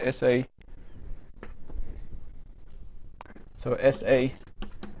SA, so SA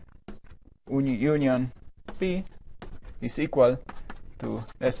union P is equal to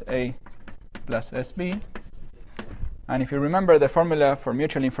SA plus SB. And if you remember the formula for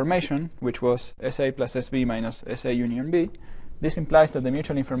mutual information, which was SA plus SB minus SA union B, this implies that the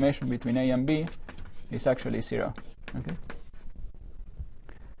mutual information between A and B is actually 0. Okay.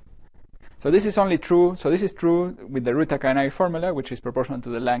 So this is only true. So this is true with the root Takanagi formula, which is proportional to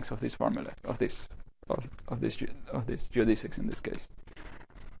the length of this formula of this geodesics in this case.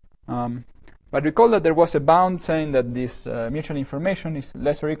 But recall that there was a bound saying that this mutual information is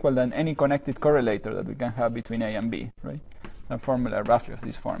less or equal than any connected correlator that we can have between A and B, right? Some formula roughly of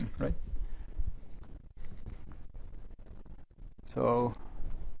this form, right? So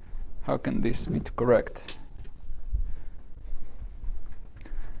how can this be correct?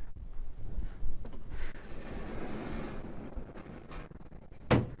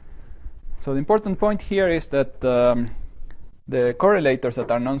 So the important point here is that the correlators that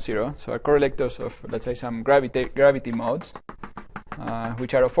are non-zero, so are correlators of, let's say, some gravity modes,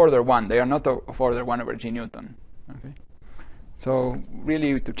 which are of order 1. They are not of order 1 over g Newton. Okay. So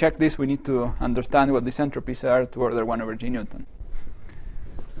really, to check this, we need to understand what these entropies are to order 1 over g Newton.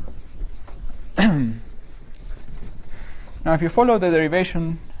 Now, if you follow the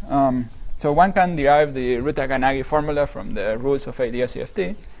derivation, so one can derive the root Takanagi formula from the rules of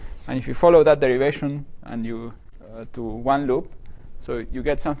ADS-CFT, and if you follow that derivation and you to one loop, so you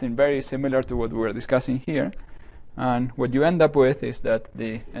get something very similar to what we were discussing here. And what you end up with is that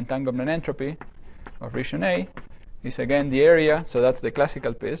the entanglement entropy of region A is again the area, so that's the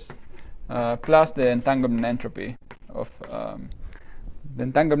classical piece, plus the entanglement entropy of the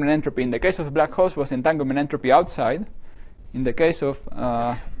entanglement entropy. In the case of black holes, was entanglement entropy outside. In the case of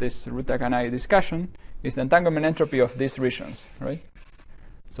this root Takanagi discussion, is the entanglement entropy of these regions, right?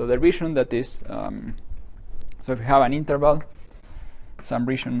 So the region that is so if we have an interval, some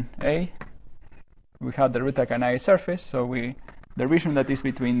region A, we have the root Takanagi surface, so the region that is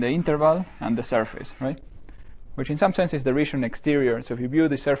between the interval and the surface, right? Which in some sense is the region exterior. So if you view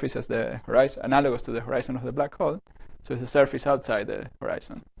the surface as the horizon, analogous to the horizon of the black hole, so it's a surface outside the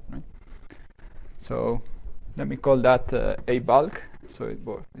horizon, right? So let me call that A bulk. So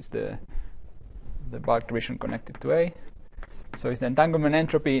it's the bulk region connected to A. So it's the entanglement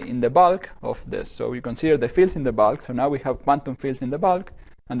entropy in the bulk of this. So we consider the fields in the bulk. So now we have quantum fields in the bulk,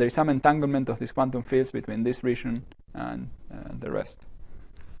 and there is some entanglement of these quantum fields between this region and the rest.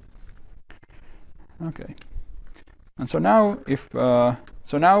 Okay. And so now, if there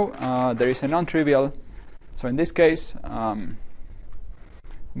is a non-trivial. So in this case,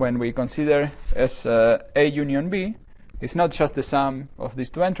 when we consider as A union B, it's not just the sum of these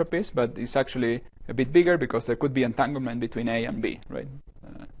two entropies, but it's actually a bit bigger because there could be entanglement between A and B, right?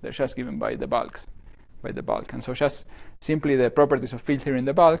 They're just given by the bulk. And so just simply the properties of field theory in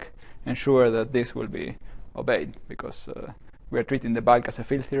the bulk ensure that this will be obeyed, because we are treating the bulk as a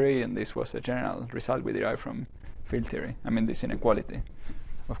field theory, and this was a general result we derived from field theory. I mean, this inequality,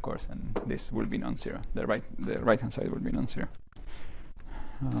 of course, and this will be non-zero. The right-hand side will be non-zero.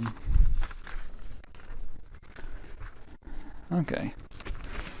 Okay.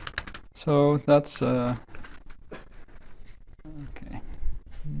 So that's okay.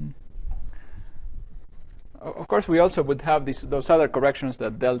 Of course, we also would have those other corrections,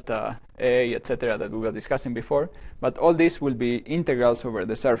 that delta A, etc., that we were discussing before. But all this will be integrals over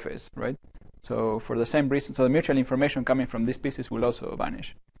the surface, right? So for the same reason, so the mutual information coming from these pieces will also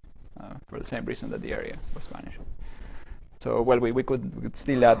vanish for the same reason that the area was vanishing. So, well, we could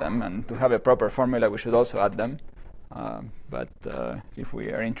still add them, and to have a proper formula, we should also add them. But if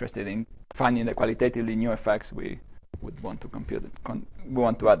we are interested in finding the qualitatively new effects, we would want to compute it. We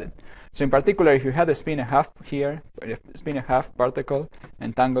want to add it. So, in particular, if you had a spin a half here, a spin a half particle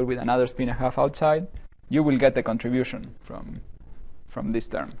entangled with another spin a half outside, you will get a contribution from this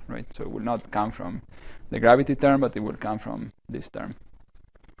term, right? So, it will not come from the gravity term, but it will come from this term.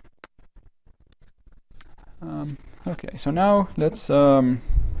 Okay, so now let's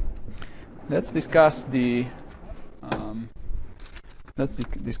discuss the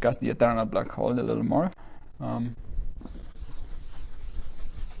discuss the eternal black hole a little more.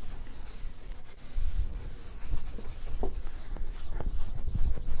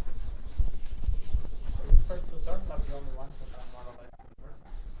 These first two terms are the only ones that are more or less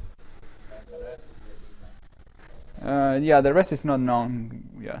universal. And the rest would be a big mess. Yeah, the rest is not known.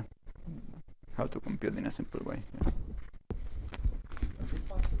 Yeah, how to compute in a simple way. Yeah. But these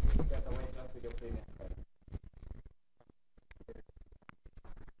ones you get away just with Euclidean.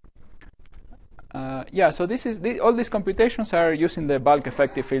 Yeah, so this is all these computations are using the bulk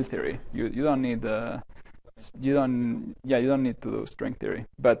effective field theory. You don't need you don't need to do string theory.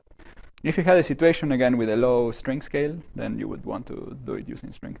 But if you had a situation again with a low string scale, then you would want to do it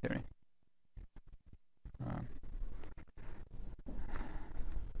using string theory.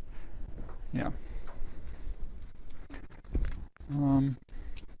 Yeah.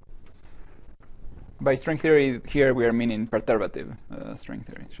 By string theory, here we are meaning perturbative string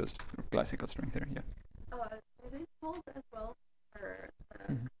theory, just classical string theory. Yeah. Do these hold as well for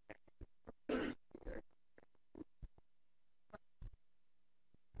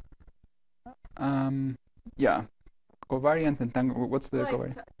Yeah. Covariant entanglement. What's the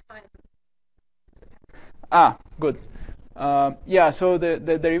covariant? time? Good. Yeah, so the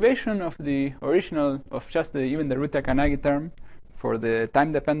derivation of the original, of just even the Ruta-Kanagi term for the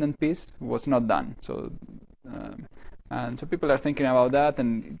time-dependent piece was not done. So, and so people are thinking about that,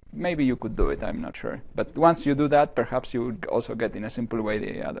 and maybe you could do it, I'm not sure. But once you do that, perhaps you would also get in a simple way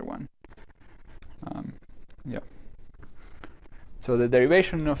the other one. Yeah. So the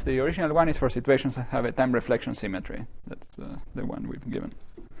derivation of the original one is for situations that have a time reflection symmetry. That's the one we've given.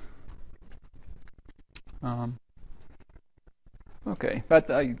 Okay, but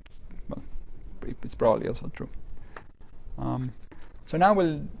well, it's probably also true. So now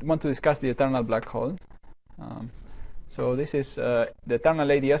we'll want to discuss the eternal black hole. So this is the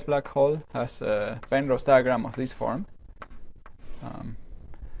eternal ADS black hole has a Penrose diagram of this form.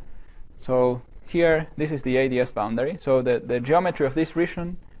 So here, this is the ADS boundary. So the geometry of this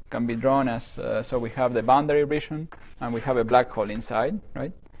region can be drawn as, so we have the boundary region, and we have a black hole inside,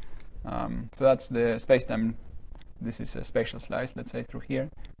 right? So that's the space-time. This is a spatial slice, let's say, through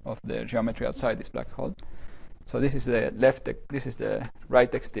here, of the geometry outside this black hole. So this is the left, this is the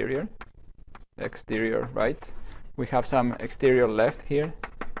right exterior right. We have some exterior left here.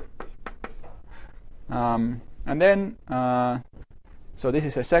 And then, so this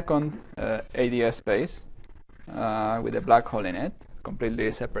is a second ADS space with a black hole in it,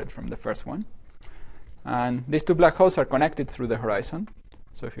 completely separate from the first one. And these two black holes are connected through the horizon.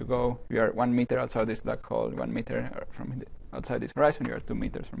 So if you go, you are 1 meter outside this black hole, 1 meter from outside this horizon, you are 2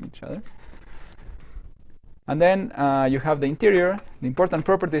 meters from each other. And then you have the interior. The important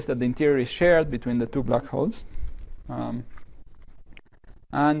property is that the interior is shared between the two black holes.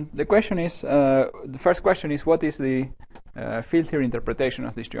 And the question is, the first question is, what is the field theory interpretation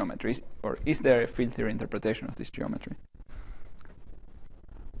of this geometry? Or is there a field theory interpretation of this geometry?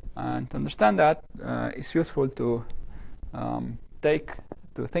 And to understand that, it's useful to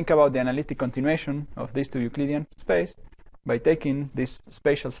think about the analytic continuation of this two Euclidean space by taking this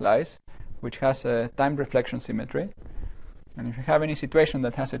spatial slice, which has a time reflection symmetry. And if you have any situation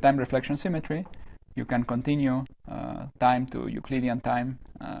that has a time reflection symmetry, you can continue time to Euclidean time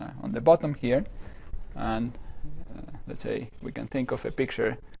on the bottom here. And let's say we can think of a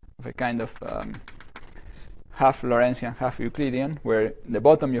picture of a kind of half Lorentzian, half Euclidean, where in the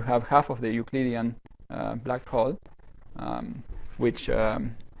bottom you have half of the Euclidean black hole, which,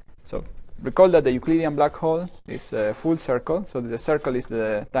 so recall that the Euclidean black hole is a full circle, so the circle is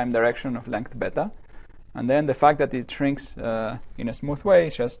the time direction of length beta. And then the fact that it shrinks in a smooth way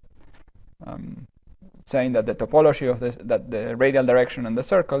is just saying that the topology of this, that the radial direction on the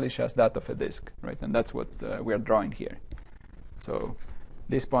circle is just that of a disk, right? And that's what we are drawing here. So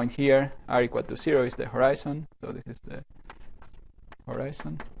this point here, r equal to 0, is the horizon. So this is the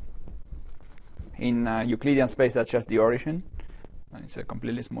horizon. In Euclidean space, that's just the origin. And it's a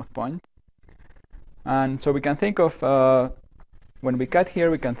completely smooth point. And so we can think of, when we cut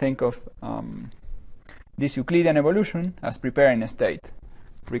here, we can think of this Euclidean evolution as preparing a state.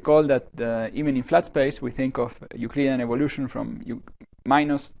 Recall that even in flat space, we think of Euclidean evolution from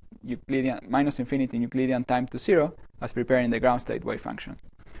minus infinity in Euclidean time to 0 as preparing the ground state wave function.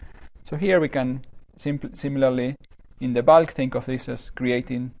 So here we can similarly, in the bulk, think of this as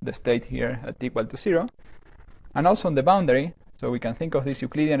creating the state here at t equal to 0. And also on the boundary, so we can think of this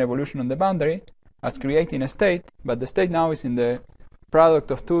Euclidean evolution on the boundary as creating a state, but the state now is in the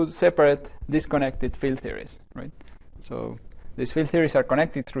product of two separate disconnected field theories, right? So these field theories are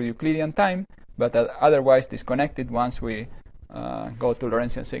connected through Euclidean time, but are otherwise disconnected once we go to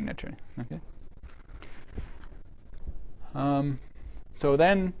Lorentzian signature. Okay. So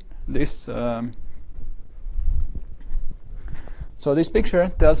then this this picture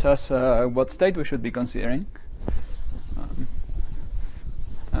tells us what state we should be considering,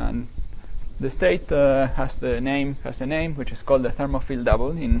 and the state has a name which is called the thermofield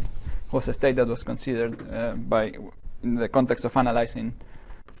double. Was a state that was considered in the context of analyzing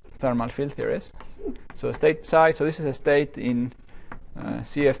thermal field theories. So state psi. So this is a state in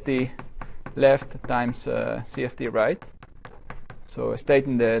CFT left times CFT right. So a state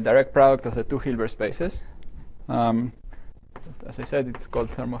in the direct product of the two Hilbert spaces. As I said, it's called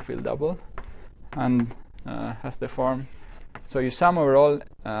thermofield double, and has the form. So you sum over all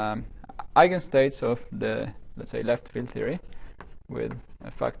eigenstates of the, let's say, left field theory with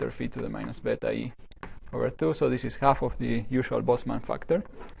a factor phi to the minus beta e over 2. So this is half of the usual Boltzmann factor.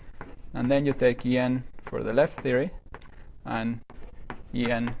 And then you take En for the left theory and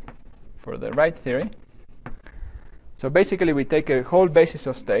En for the right theory. So basically we take a whole basis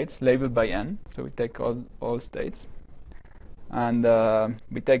of states labeled by n. So we take all states. And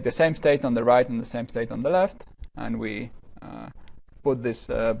we take the same state on the right and the same state on the left. And we put these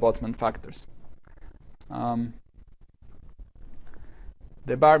Boltzmann factors.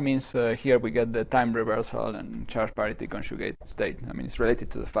 The bar means here we get the time reversal and charge parity conjugate state. I mean, it's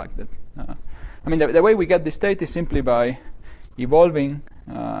related to the fact that the way we get this state is simply by evolving.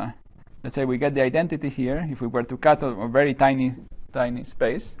 Let's say we get the identity here. If we were to cut a very tiny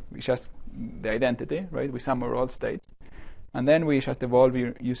space, we just the identity, right? We sum over all states, and then we just evolve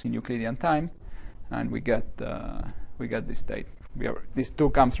using Euclidean time, and we get this state. This 2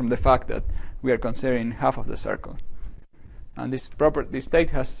 comes from the fact that we are considering half of the circle. And this state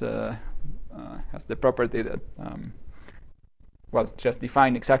has the property that, just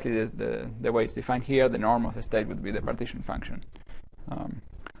define exactly the way it's defined here. The norm of the state would be the partition function.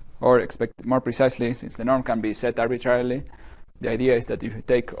 Or more precisely, since the norm can be set arbitrarily, the idea is that if you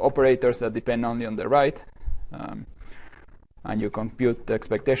take operators that depend only on the right, and you compute the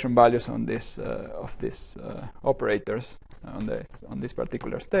expectation values on this of these operators on this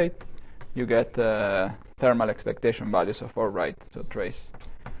particular state, you get thermal expectation values of all right. So trace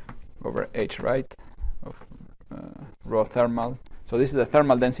over h right of rho thermal. So this is the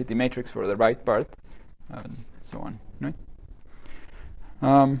thermal density matrix for the right part, and so on. Right?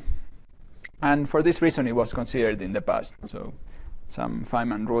 And for this reason, it was considered in the past. So some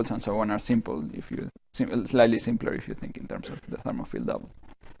Feynman rules and so on are simple. Slightly simpler if you think in terms of the thermofield double.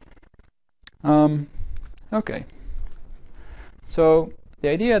 Okay. So the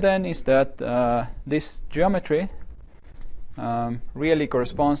idea then is that this geometry really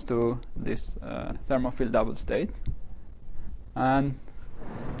corresponds to this thermofield double state, and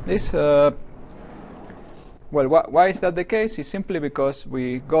this why is that the case? Is simply because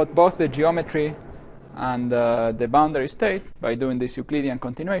we got both the geometry and the boundary state by doing this Euclidean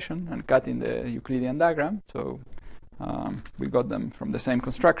continuation and cutting the Euclidean diagram. So we got them from the same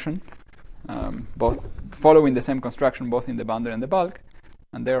construction, both following the same construction both in the boundary and the bulk,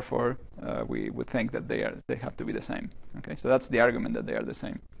 and therefore we would think that they have to be the same. Okay, so that's the argument that they are the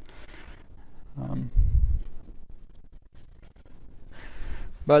same.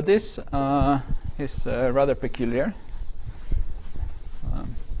 But this is rather peculiar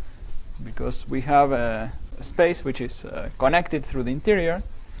because we have a space which is connected through the interior,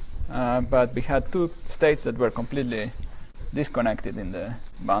 but we had two states that were completely disconnected in the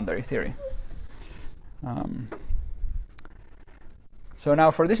boundary theory. So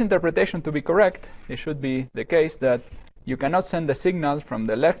now for this interpretation to be correct, it should be the case that you cannot send the signal from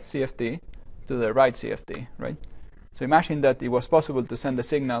the left CFT to the right CFT, right? So imagine that it was possible to send the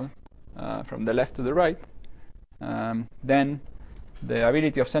signal from the left to the right. Then the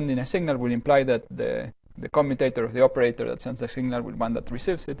ability of sending a signal will imply that the commutator of the operator that sends the signal with one that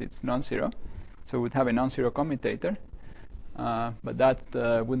receives it, it's non-zero. So we would have a non-zero commutator. But that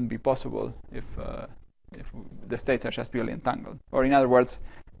wouldn't be possible if the states are just purely entangled. Or in other words,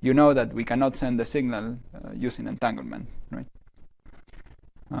 you know that we cannot send the signal using entanglement, right?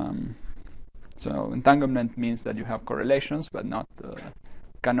 So entanglement means that you have correlations, but not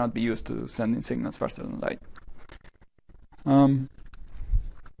cannot be used to sending signals faster than light.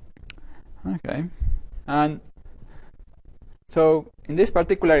 Okay, and so in this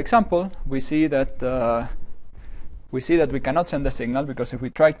particular example, we see that we cannot send a signal, because if we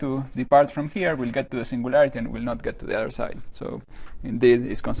try to depart from here, we'll get to the singularity and we'll not get to the other side. So indeed,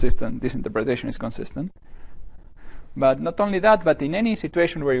 it's consistent. This interpretation is consistent. But not only that, but in any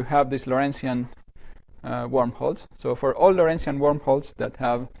situation where you have these Lorentzian wormholes, so for all Lorentzian wormholes that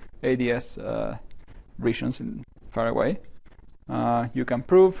have ADS regions far away, you can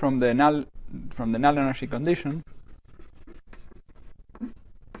prove from the null energy condition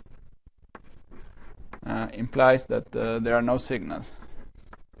implies that there are no signals.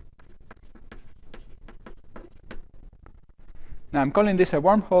 Now I'm calling this a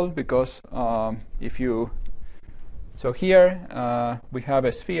wormhole because so here we have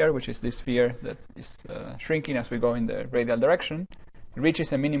a sphere, which is this sphere that is shrinking as we go in the radial direction. It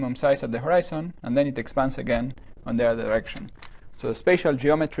reaches a minimum size at the horizon, and then it expands again on the other direction. So the spatial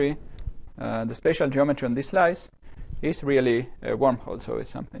geometry on this slice is really a wormhole. So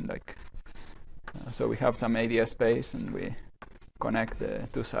it's something like so we have some ADS space, and we connect the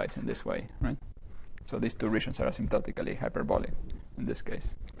two sides in this way, right? So these two regions are asymptotically hyperbolic in this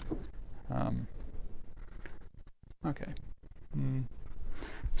case. Okay.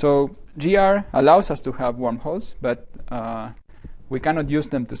 So GR allows us to have wormholes, but we cannot use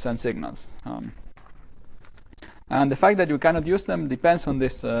them to send signals. And the fact that you cannot use them depends on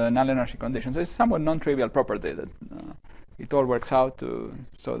this null energy condition. So it's a somewhat non-trivial property that it all works out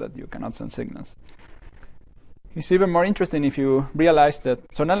so that you cannot send signals. It's even more interesting if you realize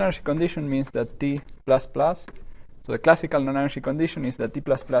that, so null energy condition means that T++, so the classical null energy condition is that T++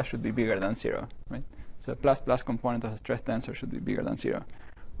 should be bigger than 0, right? So the plus component of a stress tensor should be bigger than 0.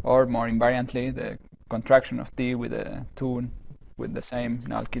 Or more invariantly, the contraction of T with a 2 with the same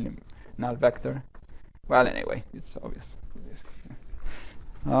null vector. Well, anyway, it's obvious.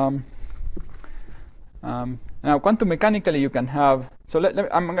 Now, quantum mechanically, you can have. So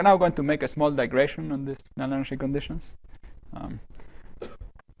I'm now going to make a small digression on these null energy conditions.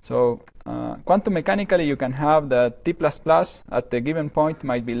 Quantum mechanically, you can have that T++ at the given point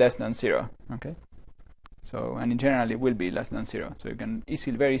might be less than 0. Okay. So, and in general, it will be less than 0. So you can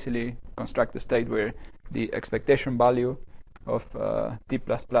very easily construct a state where the expectation value of T++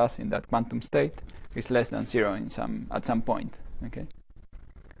 in that quantum state is less than 0 at some point. Okay.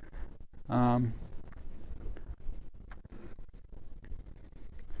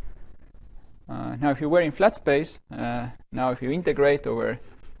 Now, if you were in flat space, now if you integrate over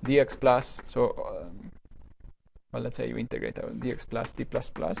dx plus, well, let's say you integrate over dx plus T++,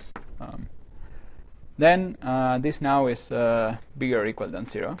 then this now is bigger or equal than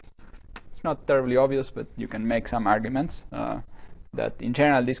 0. It's not terribly obvious, but you can make some arguments that in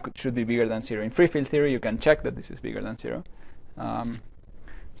general this should be bigger than 0. In free field theory, you can check that this is bigger than 0.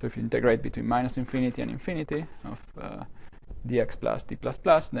 So if you integrate between minus infinity and infinity of dx plus T++,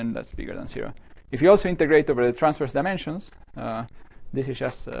 then that's bigger than 0. If you also integrate over the transverse dimensions, this is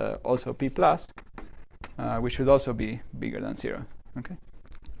just also P+, which should also be bigger than 0. Okay.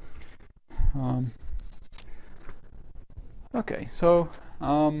 Okay, so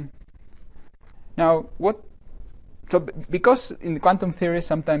now what? So because in quantum theory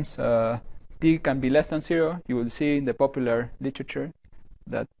sometimes T can be less than 0, you will see in the popular literature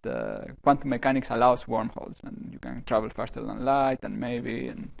that quantum mechanics allows wormholes, and you can travel faster than light, and maybe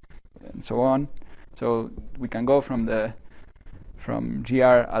and so on. So we can go from GR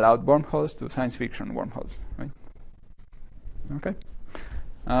allowed wormholes to science fiction wormholes, right? Okay,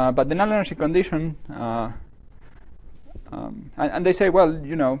 but the null energy condition. And they say, well,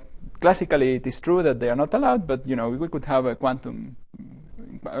 classically it is true that they are not allowed, but we could have a quantum.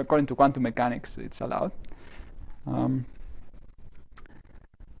 According to quantum mechanics, it's allowed.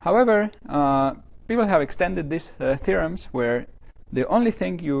 However, people have extended these theorems where the only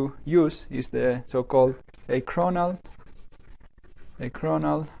thing you use is the so-called achronal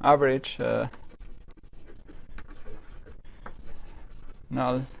average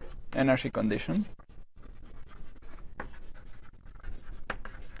null energy condition.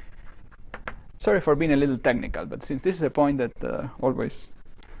 Sorry for being a little technical, but since this is a point that always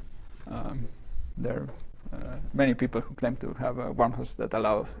there are many people who claim to have wormholes that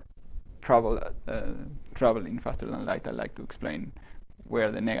allow traveling faster than light, I like to explain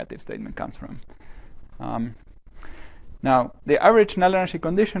where the negative statement comes from. Now, the average null energy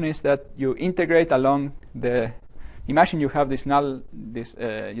condition is that you integrate along the. Imagine you have this null.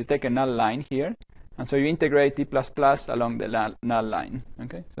 You take a null line here, and so you integrate T++ along the null line.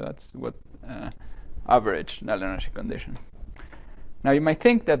 Okay, so that's what average null energy condition. Now you might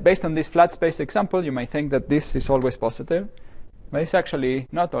think that based on this flat space example, you might think that this is always positive, but it's actually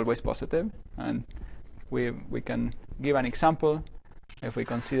not always positive. And we can give an example. If we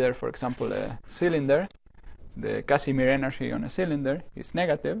consider, for example, a cylinder, the Casimir energy on a cylinder is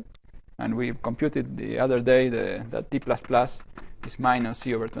negative, and we computed the other day that T++ is minus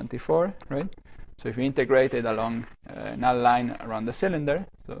C over 24, right? So if you integrate it along a null line around the cylinder,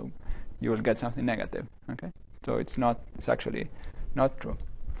 so you will get something negative, okay? So it's actually not true.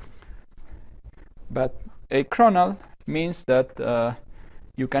 But achronal means that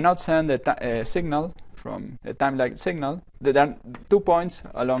you cannot send a signal from a time-like signal. There are 2 points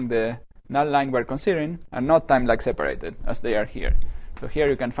along the null line we're considering are not time-like separated, as they are here. So here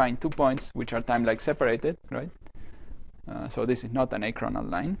you can find 2 points which are time-like separated, right? So this is not an achronal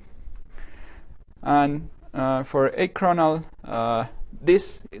line. And for achronal,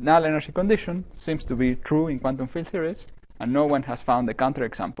 this null energy condition seems to be true in quantum field theories, and no one has found a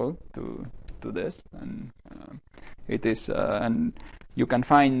counterexample to this. And it is, and you can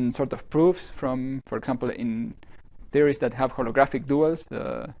find sort of proofs from, for example, in theories that have holographic duals.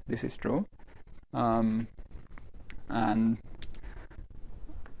 This is true,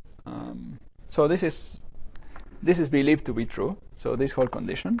 so this is believed to be true. So this whole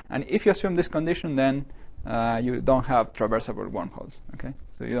condition, and if you assume this condition, then you don't have traversable wormholes. Okay,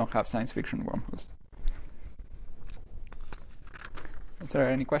 so you don't have science fiction wormholes. Is there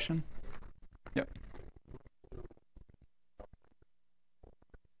any question? Yeah.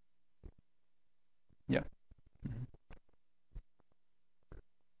 Yeah. Mm-hmm.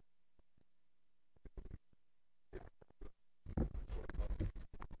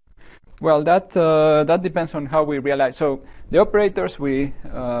 Well, that depends on how we realize. So the operators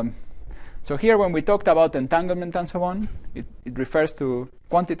so here when we talked about entanglement and so on, it refers to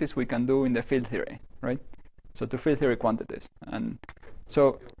quantities we can do in the field theory, right? So to field theory quantities, and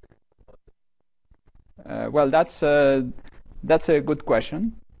so well, that's a good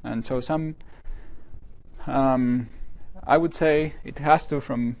question, and so I would say it has to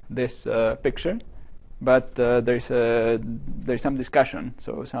from this picture. But there's some discussion.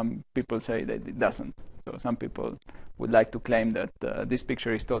 So some people say that it doesn't. So some people would like to claim that this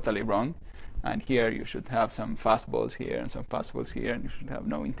picture is totally wrong, and here you should have some fastballs here and some fastballs here, and you should have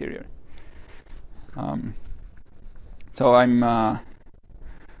no interior. So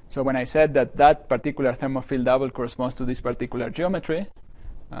when I said that particular thermofield double corresponds to this particular geometry,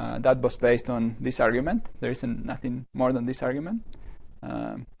 that was based on this argument. There isn't nothing more than this argument.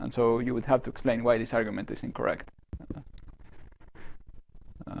 And so you would have to explain why this argument is incorrect.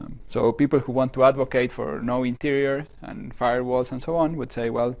 So people who want to advocate for no interior and firewalls and so on would say,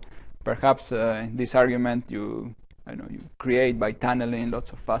 well, perhaps in this argument you create by tunneling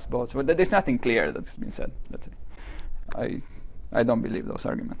lots of fastballs. But there's nothing clear that's been said. Let's say. I don't believe those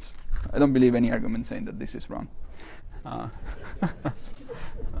arguments. I don't believe any argument saying that this is wrong.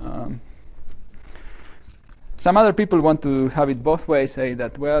 Some other people want to have it both ways, say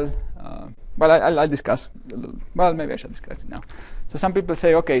that, well, I'll discuss a little. Well, maybe I should discuss it now. So some people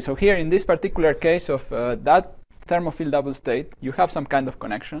say, okay, so here in this particular case of that thermofield double state, you have some kind of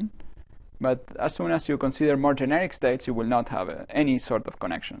connection. But as soon as you consider more generic states, you will not have any sort of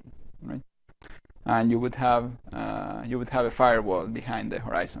connection, right? And you would have a firewall behind the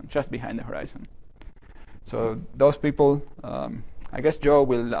horizon, just behind the horizon. So those people, I guess Joe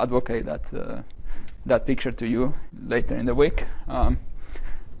will advocate that picture to you later in the week.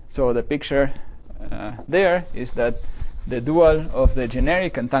 So the picture there is that the dual of the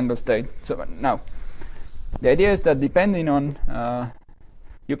generic entangled state. So now, the idea is that depending on,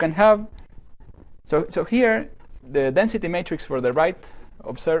 you can have, so here the density matrix for the right,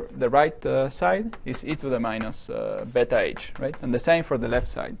 observe the right side is e to the minus beta h, right? And the same for the left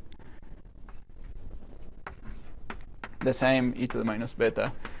side. The same e to the minus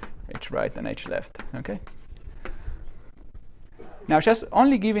beta h right and h left, okay? Now, just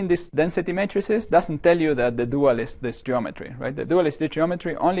only giving these density matrices doesn't tell you that the dual is this geometry, right? The dual is this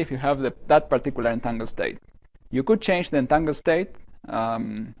geometry only if you have that particular entangled state. You could change the entangled state,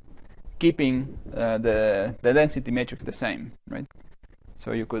 keeping the density matrix the same, right?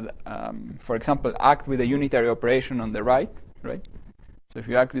 So you could, for example, act with a unitary operation on the right, right? So if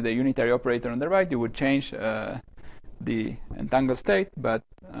you act with a unitary operator on the right, you would change the entangled state, but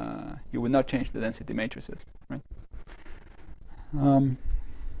you would not change the density matrices, right?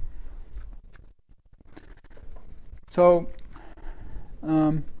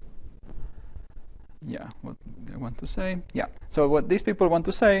 Yeah, what I want to say? Yeah. So what these people want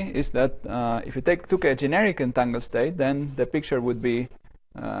to say is that if you took a generic entangled state, then the picture would be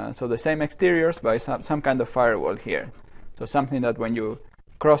So the same exteriors by some kind of firewall here. So something that when you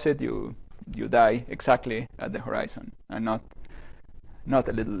cross it, you die exactly at the horizon and not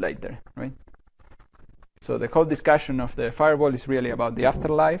a little later, right? So the whole discussion of the firewall is really about the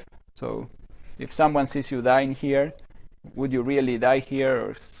afterlife. So if someone sees you dying here, would you really die here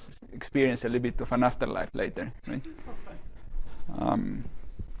or experience a little bit of an afterlife later, right?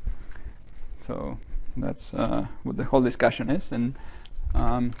 So that's what the whole discussion is. And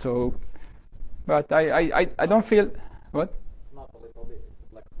so, but I don't feel, what? It's not a little bit, it's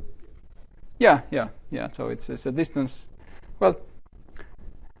a black hole. Yeah. So it's a distance. Well,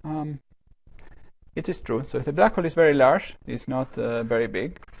 it is true. So if the black hole is very large, it's not very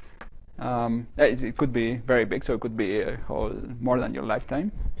big. It could be very big, so it could be a whole more than your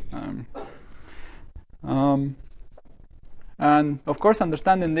lifetime. And of course,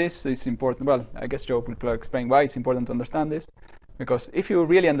 understanding this is important. Well, I guess Joe will explain why it's important to understand this, because if you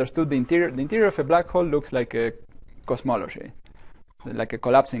really understood the interior of a black hole looks like a cosmology, like a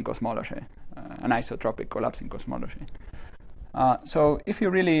collapsing cosmology, an isotropic collapsing cosmology. So if you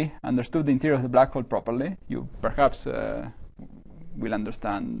really understood the interior of the black hole properly, you perhaps will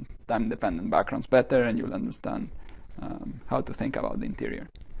understand time-dependent backgrounds better, and you'll understand how to think about the interior.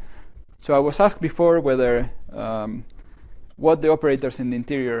 So I was asked before whether what the operators in the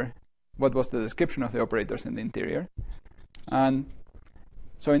interior, what was the description of the operators in the interior. And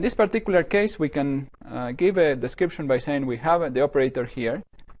so in this particular case, we can give a description by saying we have the operator here,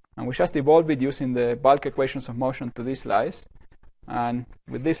 and we just evolve it using the bulk equations of motion to this slice. And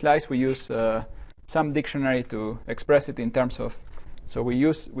with this slice, we use some dictionary to express it in terms of, so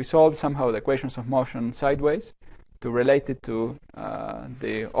we solve somehow the equations of motion sideways to relate it to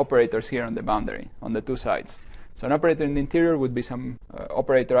the operators here on the boundary, on the two sides. So an operator in the interior would be some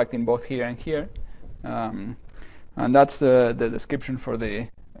operator acting both here and here. And that's the description for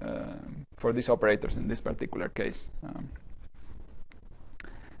these operators in this particular case.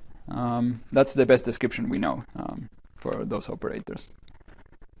 That's the best description we know for those operators.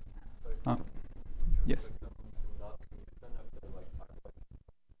 Yes.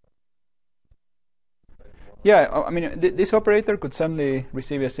 Yeah, I mean, this operator could suddenly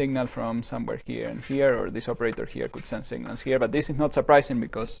receive a signal from somewhere here and here, or this operator here could send signals here. But this is not surprising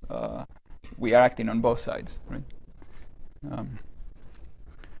because we are acting on both sides, right?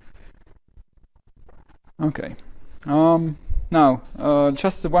 Okay. Now,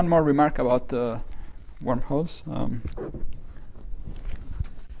 just one more remark about wormholes.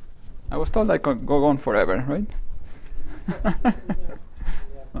 I was told I could go on forever, right?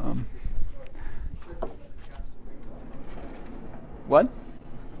 What?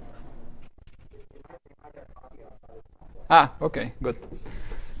 Okay, good.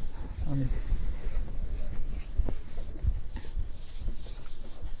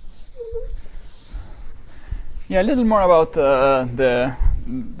 Yeah, a little more about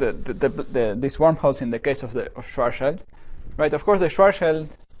these wormholes in the case of Schwarzschild. Right, of course, the Schwarzschild,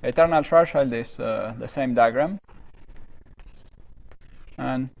 eternal Schwarzschild is the same diagram.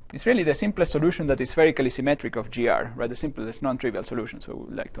 And it's really the simplest solution that is spherically symmetric of GR, right? The simplest non-trivial solution, so we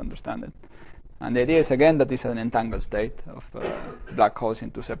would like to understand it. And the idea is, again, that it's an entangled state of black holes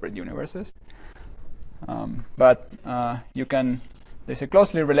in two separate universes. But there's a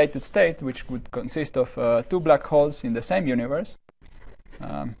closely related state which would consist of two black holes in the same universe,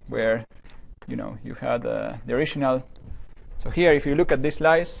 where, you had the original. So here, if you look at this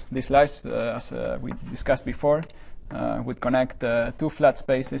slice, as we discussed before, would connect two flat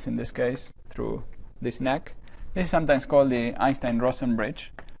spaces, in this case, through this neck. This is sometimes called the Einstein-Rosen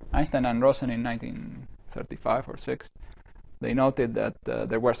bridge. Einstein and Rosen in 1935 or 6, they noted that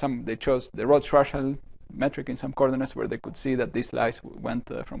they chose the Rhodes-Schwarzschild metric in some coordinates where they could see that this slice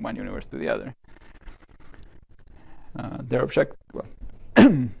went from one universe to the other. Their object,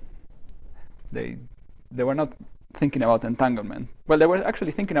 they were not thinking about entanglement. Well, they were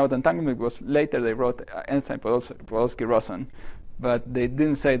actually thinking about entanglement because later they wrote Einstein-Podolsky-Rosen, but they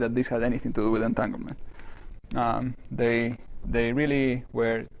didn't say that this had anything to do with entanglement. They really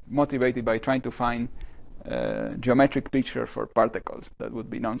were motivated by trying to find a geometric picture for particles that would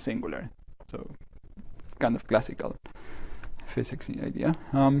be non-singular. So kind of classical physics idea.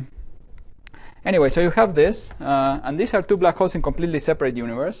 Anyway, so you have this, and these are two black holes in completely separate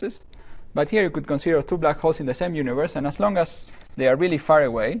universes. But here you could consider two black holes in the same universe, and as long as they are really far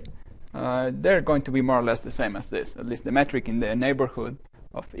away, they're going to be more or less the same as this. At least the metric in the neighborhood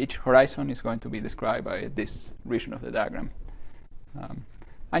of each horizon is going to be described by this region of the diagram.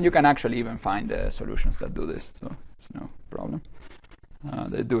 And you can actually even find solutions that do this, so it's no problem.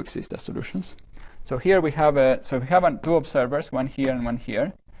 They do exist as solutions. So here we have two observers, one here and one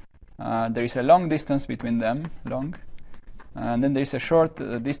here. There is a long distance between them, and then there is a short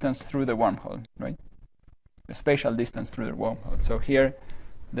distance through the wormhole, right? A spatial distance through the wormhole. So here,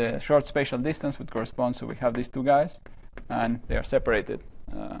 the short spatial distance would correspond. So we have these two guys, and they are separated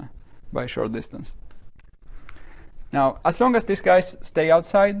by a short distance. Now, as long as these guys stay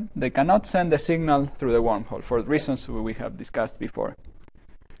outside, they cannot send a signal through the wormhole for reasons we have discussed before.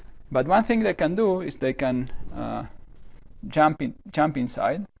 But one thing they can do is they can jump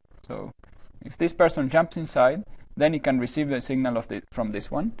inside. So if this person jumps inside, then he can receive the signal from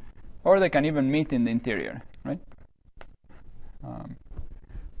this one, or they can even meet in the interior, right?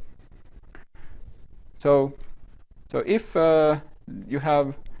 So if you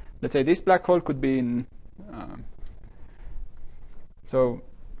have, let's say, this black hole could be in. So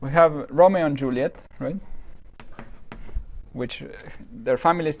we have Romeo and Juliet, right? Which their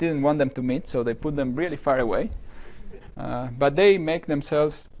families didn't want them to meet, so they put them really far away. But they make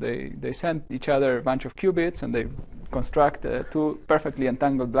themselves, they send each other a bunch of qubits, and they construct two perfectly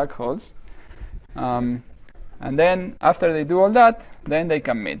entangled black holes. And then after they do all that, then they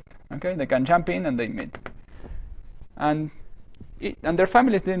can meet. Okay, they can jump in and they meet. And their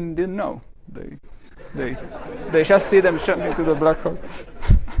families didn't know. They just see them jump into the black hole.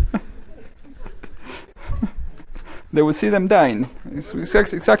 They would see them dying. It's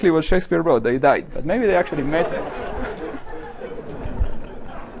exactly what Shakespeare wrote. They died, but maybe they actually met.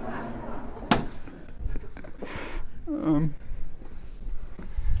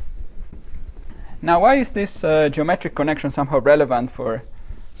 Now, why is this geometric connection somehow relevant for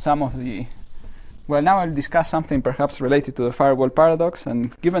some of the... Well, now I'll discuss something perhaps related to the firewall paradox,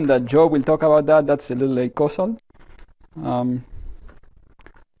 and given that Joe will talk about that, that's a little causal. Well,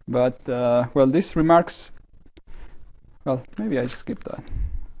 these remarks... Well, maybe I skip that.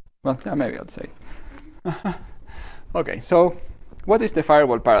 Well, yeah, maybe I'll say. Okay, so what is the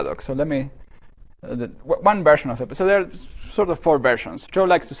firewall paradox? So let me... one version of it. So there are sort of four versions. Joe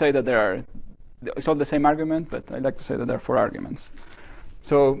likes to say that it's all the same argument, but I like to say that there are four arguments.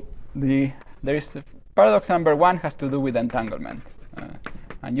 So there is paradox number one has to do with entanglement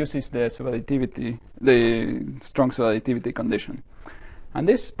and uses the strong subadditivity condition. And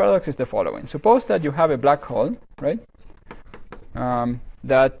this paradox is the following: suppose that you have a black hole, right?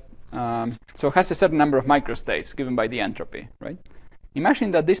 So has a certain number of microstates given by the entropy, right?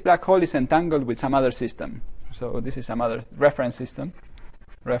 Imagine that this black hole is entangled with some other system. So this is some other reference system.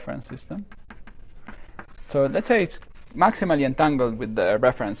 So let's say it's maximally entangled with the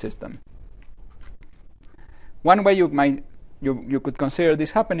reference system. One way you could consider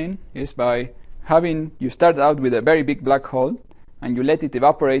this happening is by you start out with a very big black hole, and you let it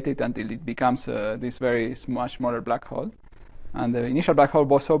evaporate it until it becomes this very much smaller black hole. And the initial black hole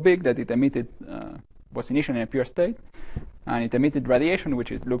was so big that it emitted, was initially in a pure state, and it emitted radiation,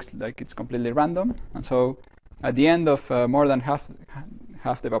 which it looks like it's completely random. And so at the end of more than half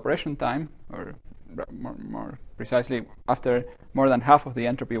the evaporation time, or more precisely, after more than half of the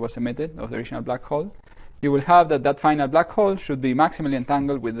entropy was emitted of the original black hole, you will have that final black hole should be maximally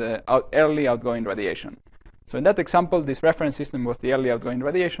entangled with the early outgoing radiation. So in that example, this reference system was the early outgoing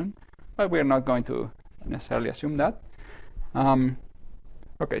radiation, but we're not going to necessarily assume that.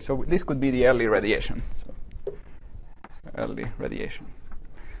 Okay, so this could be the early radiation. So early radiation.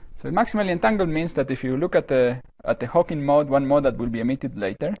 So maximally entangled means that if you look at the Hawking mode, one mode that will be emitted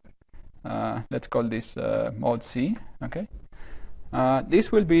later, let's call this mode C. Okay,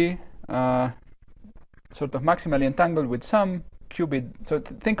 this will be sort of maximally entangled with some qubit. So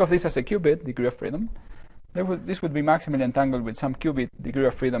think of this as a qubit degree of freedom. This would be maximally entangled with some qubit degree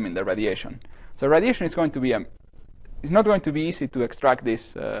of freedom in the radiation. So radiation is going to be it's not going to be easy to extract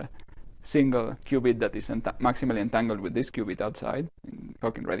this single qubit that is maximally entangled with this qubit outside in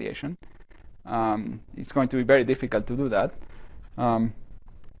Hawking radiation. It's going to be very difficult to do that.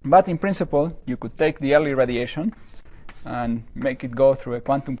 But in principle, you could take the early radiation and make it go through a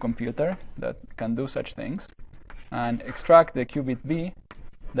quantum computer that can do such things, and extract the qubit B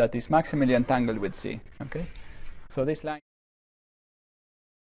that is maximally entangled with C. Okay, so this line